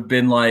Fitz, it would have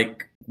been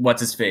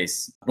what's his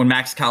face? When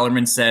Max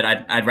Kellerman said,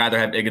 I'd rather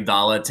have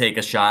Iguodala take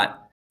a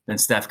shot than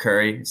Steph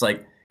Curry. It's I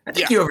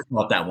think you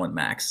overthought that one,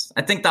 Max.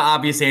 I think the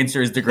obvious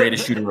answer is the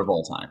greatest shooter of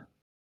all time.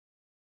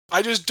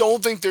 I just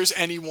don't think there's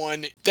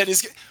anyone that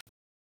is,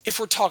 if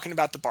we're talking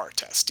about the bar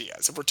test,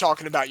 Diaz, if we're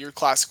talking about your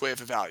classic way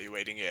of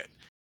evaluating it,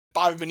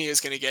 Bobby Bonilla is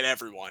going to get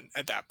everyone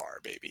at that bar,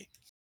 baby.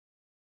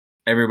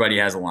 Everybody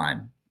has a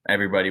line.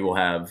 Everybody will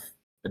have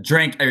a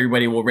drink.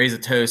 Everybody will raise a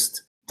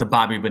toast to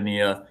Bobby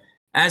Bonilla,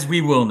 as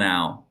we will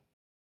now.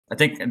 I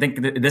think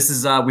this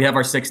is we have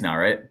our 6 now,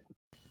 right?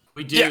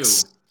 We do.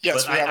 Yes,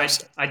 but we have our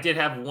 6. I did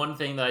have one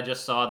thing that I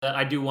just saw that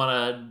I do want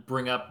to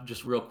bring up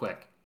just real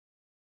quick.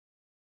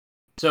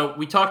 So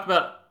we talked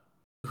about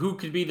who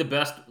could be the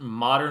best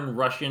modern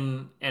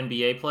Russian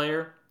NBA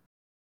player.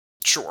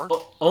 Sure.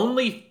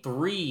 Only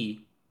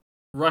 3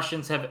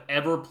 Russians have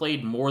ever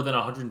played more than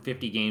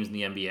 150 games in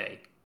the NBA.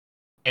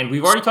 And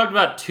we've already talked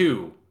about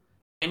 2.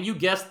 And you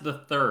guessed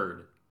the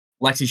 3rd.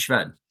 Alexei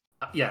Shved.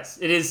 Yes,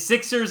 it is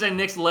Sixers and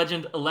Knicks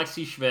legend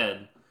Alexei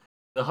Shved.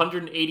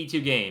 182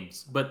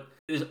 games. But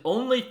there's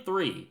only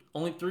 3.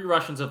 Only 3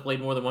 Russians have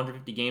played more than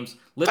 150 games.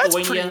 That's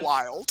pretty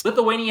wild.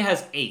 Lithuania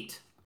has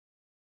 8.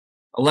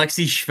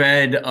 Alexei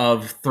Shved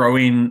of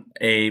throwing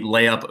a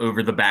layup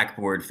over the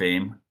backboard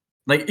fame.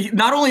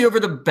 Not only over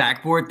the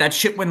backboard, that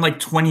shit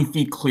went 20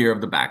 feet clear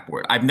of the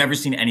backboard. I've never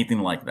seen anything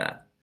like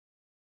that.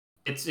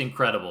 It's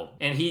incredible.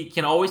 And he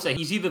can always say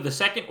he's either the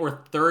 2nd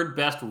or 3rd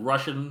best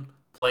Russian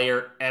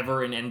player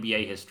ever in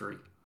NBA history.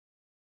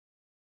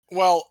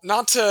 Well,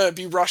 not to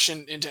be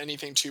rushing into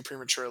anything too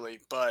prematurely,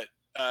 but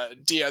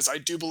Diaz, I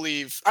do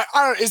believe... I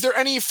don't know, is there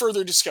any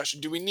further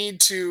discussion? Do we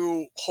need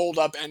to hold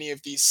up any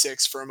of these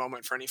 6 for a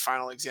moment for any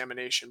final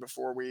examination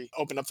before we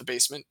open up the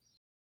basement?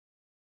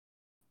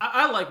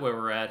 I like where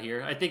we're at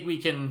here. I think we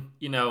can,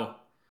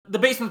 the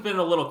basement's been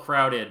a little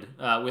crowded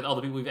with all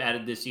the people we've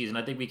added this season.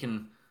 I think we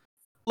can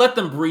let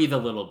them breathe a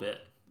little bit,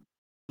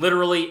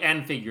 literally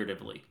and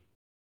figuratively.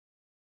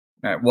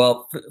 All right.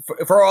 Well,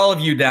 for all of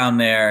you down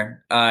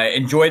there,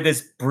 enjoy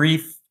this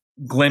brief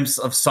glimpse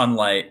of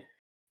sunlight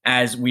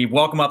as we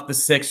welcome up the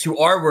 6 who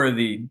are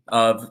worthy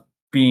of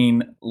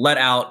being let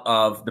out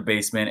of the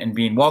basement and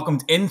being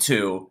welcomed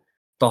into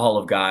the Hall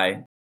of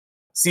Guy.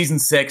 season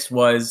 6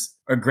 was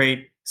a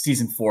great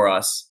season for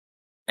us.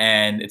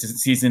 And it's a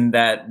season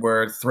that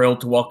we're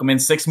thrilled to welcome in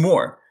 6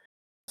 more.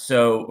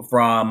 So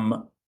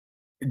from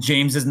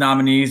James's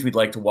nominees, we'd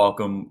like to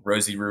welcome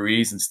Rosie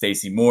Ruiz and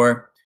Stacey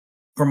Moore.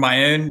 From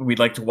my own, we'd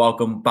like to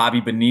welcome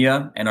Bobby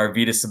Bonilla and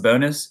Arvidas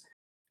Sabonis.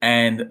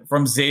 And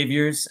from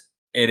Xavier's,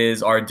 it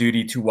is our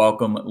duty to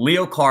welcome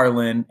Leo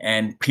Carlin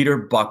and Peter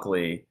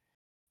Buckley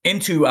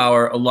into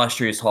our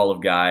illustrious Hall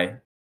of Guy.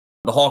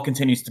 The Hall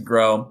continues to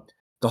grow.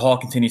 The Hall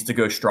continues to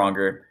go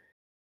stronger.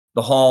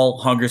 The Hall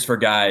hungers for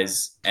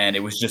guys, and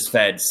it was just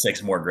fed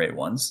 6 more great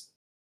ones.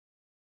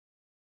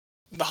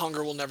 The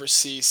hunger will never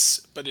cease,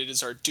 but it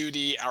is our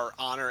duty, our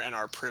honor, and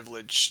our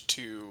privilege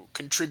to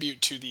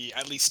contribute to the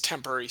at least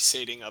temporary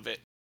sating of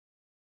it.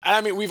 And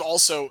I mean, we've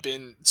also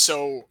been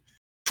so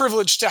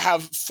privileged to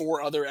have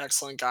 4 other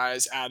excellent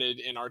guys added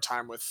in our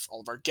time with all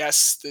of our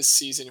guests this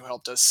season who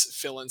helped us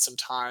fill in some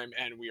time,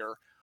 and we are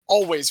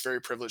always very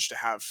privileged to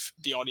have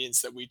the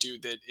audience that we do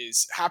that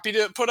is happy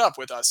to put up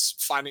with us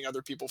finding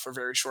other people for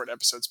very short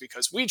episodes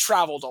because we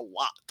traveled a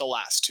lot the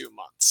last 2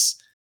 months.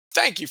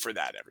 Thank you for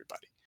that,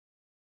 everybody.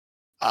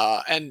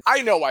 And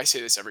I know I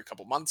say this every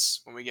couple months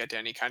when we get to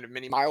any kind of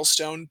mini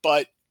milestone,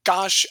 but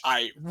gosh,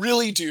 I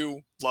really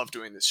do love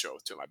doing this show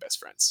with 2 of my best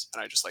friends.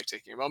 And I just like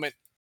taking a moment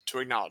to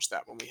acknowledge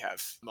that when we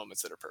have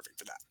moments that are perfect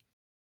for that.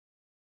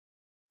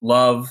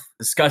 Love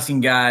discussing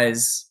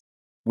guys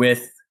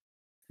with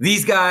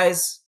these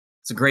guys.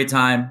 It's a great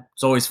time.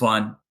 It's always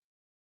fun.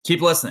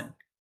 Keep listening.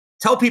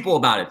 Tell people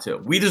about it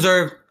too. We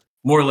deserve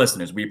more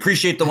listeners. We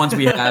appreciate the ones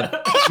we have.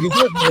 We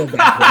deserve more of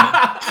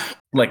that.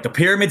 Like, the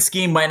pyramid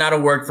scheme might not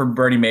have worked for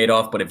Bernie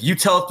Madoff, but if you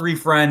tell 3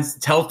 friends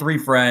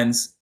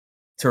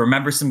to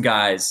remember some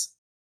guys,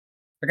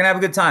 they're going to have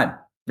a good time.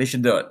 They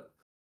should do it.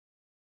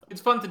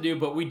 It's fun to do,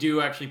 but we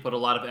do actually put a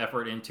lot of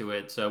effort into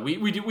it. So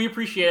we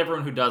appreciate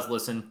everyone who does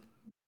listen.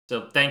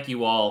 So thank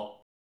you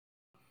all.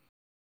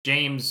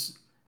 James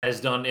has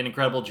done an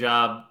incredible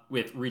job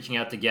with reaching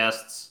out to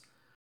guests.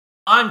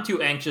 I'm too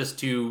anxious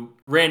to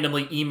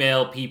randomly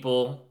email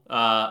people,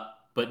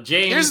 but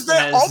James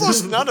has...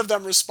 almost none of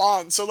them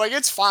respond, so like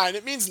it's fine.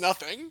 It means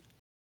nothing.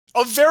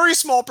 A very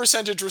small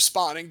percentage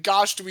respond, and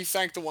gosh, do we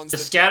thank the ones the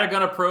that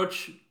scattergun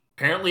approach,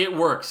 apparently it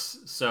works.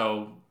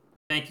 So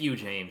thank you,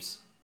 James.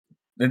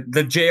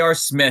 The J.R.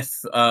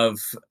 Smith of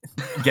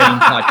getting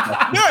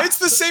podcasts. No, it's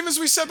the same as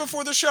we said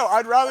before the show.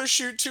 I'd rather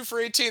shoot 2 for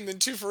 18 than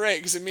 2 for 8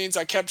 because it means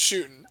I kept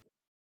shooting.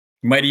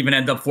 You might even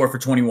end up 4 for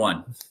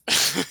 21.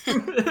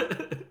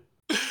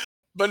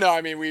 But no,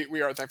 I mean,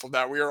 we are thankful for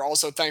that. We are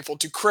also thankful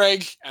to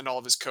Craig and all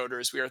of his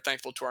coders. We are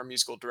thankful to our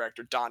musical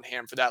director, Don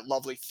Ham, for that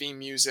lovely theme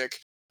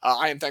music.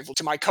 I am thankful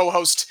to my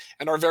co-host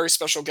and our very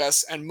special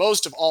guests. And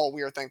most of all,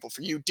 we are thankful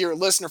for you, dear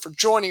listener, for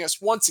joining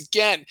us once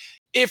again.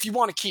 If you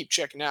want to keep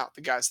checking out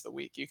the Guys of the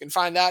Week, you can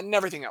find that and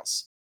everything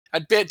else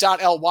at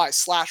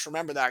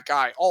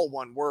bit.ly/rememberthatguy, all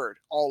one word,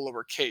 all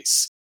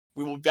lowercase.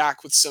 We will be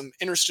back with some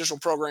interstitial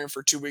programming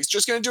for 2 weeks.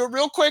 Just going to do it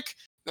real quick.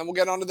 Then we'll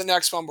get on to the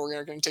next one.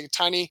 We're going to take a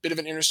tiny bit of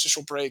an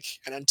interstitial break.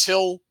 And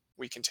until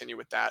we continue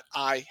with that,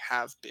 I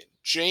have been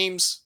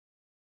James.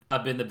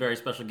 I've been the very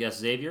special guest,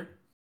 Xavier.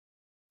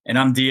 And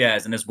I'm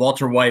Diaz. And as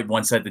Walter White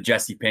once said to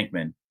Jesse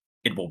Pinkman,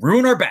 it will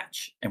ruin our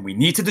batch, and we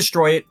need to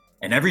destroy it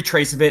and every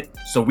trace of it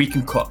so we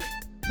can cook.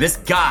 This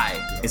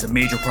guy is a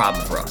major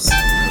problem for us.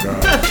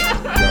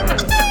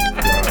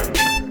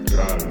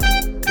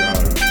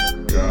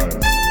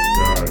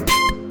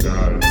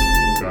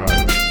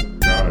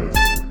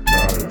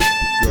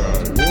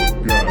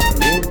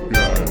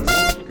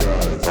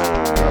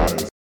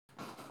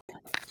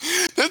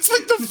 That's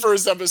like the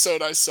first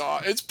episode I saw.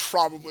 It's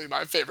probably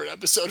my favorite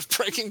episode of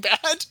Breaking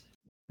Bad.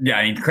 Yeah,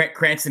 I mean,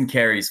 Cranston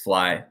carries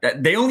fly.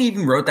 They only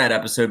even wrote that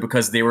episode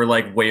because they were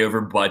like way over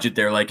budget.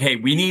 They're like, hey,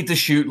 we need to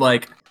shoot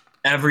like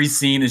every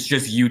scene is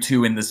just you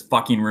 2 in this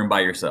fucking room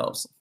by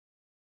yourselves.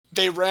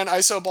 They ran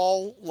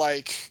Isoball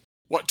like,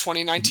 what,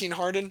 2019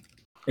 Harden?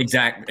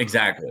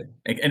 Exactly.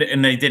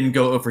 And they didn't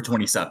go over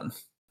 27.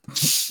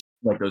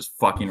 Like those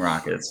fucking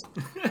Rockets.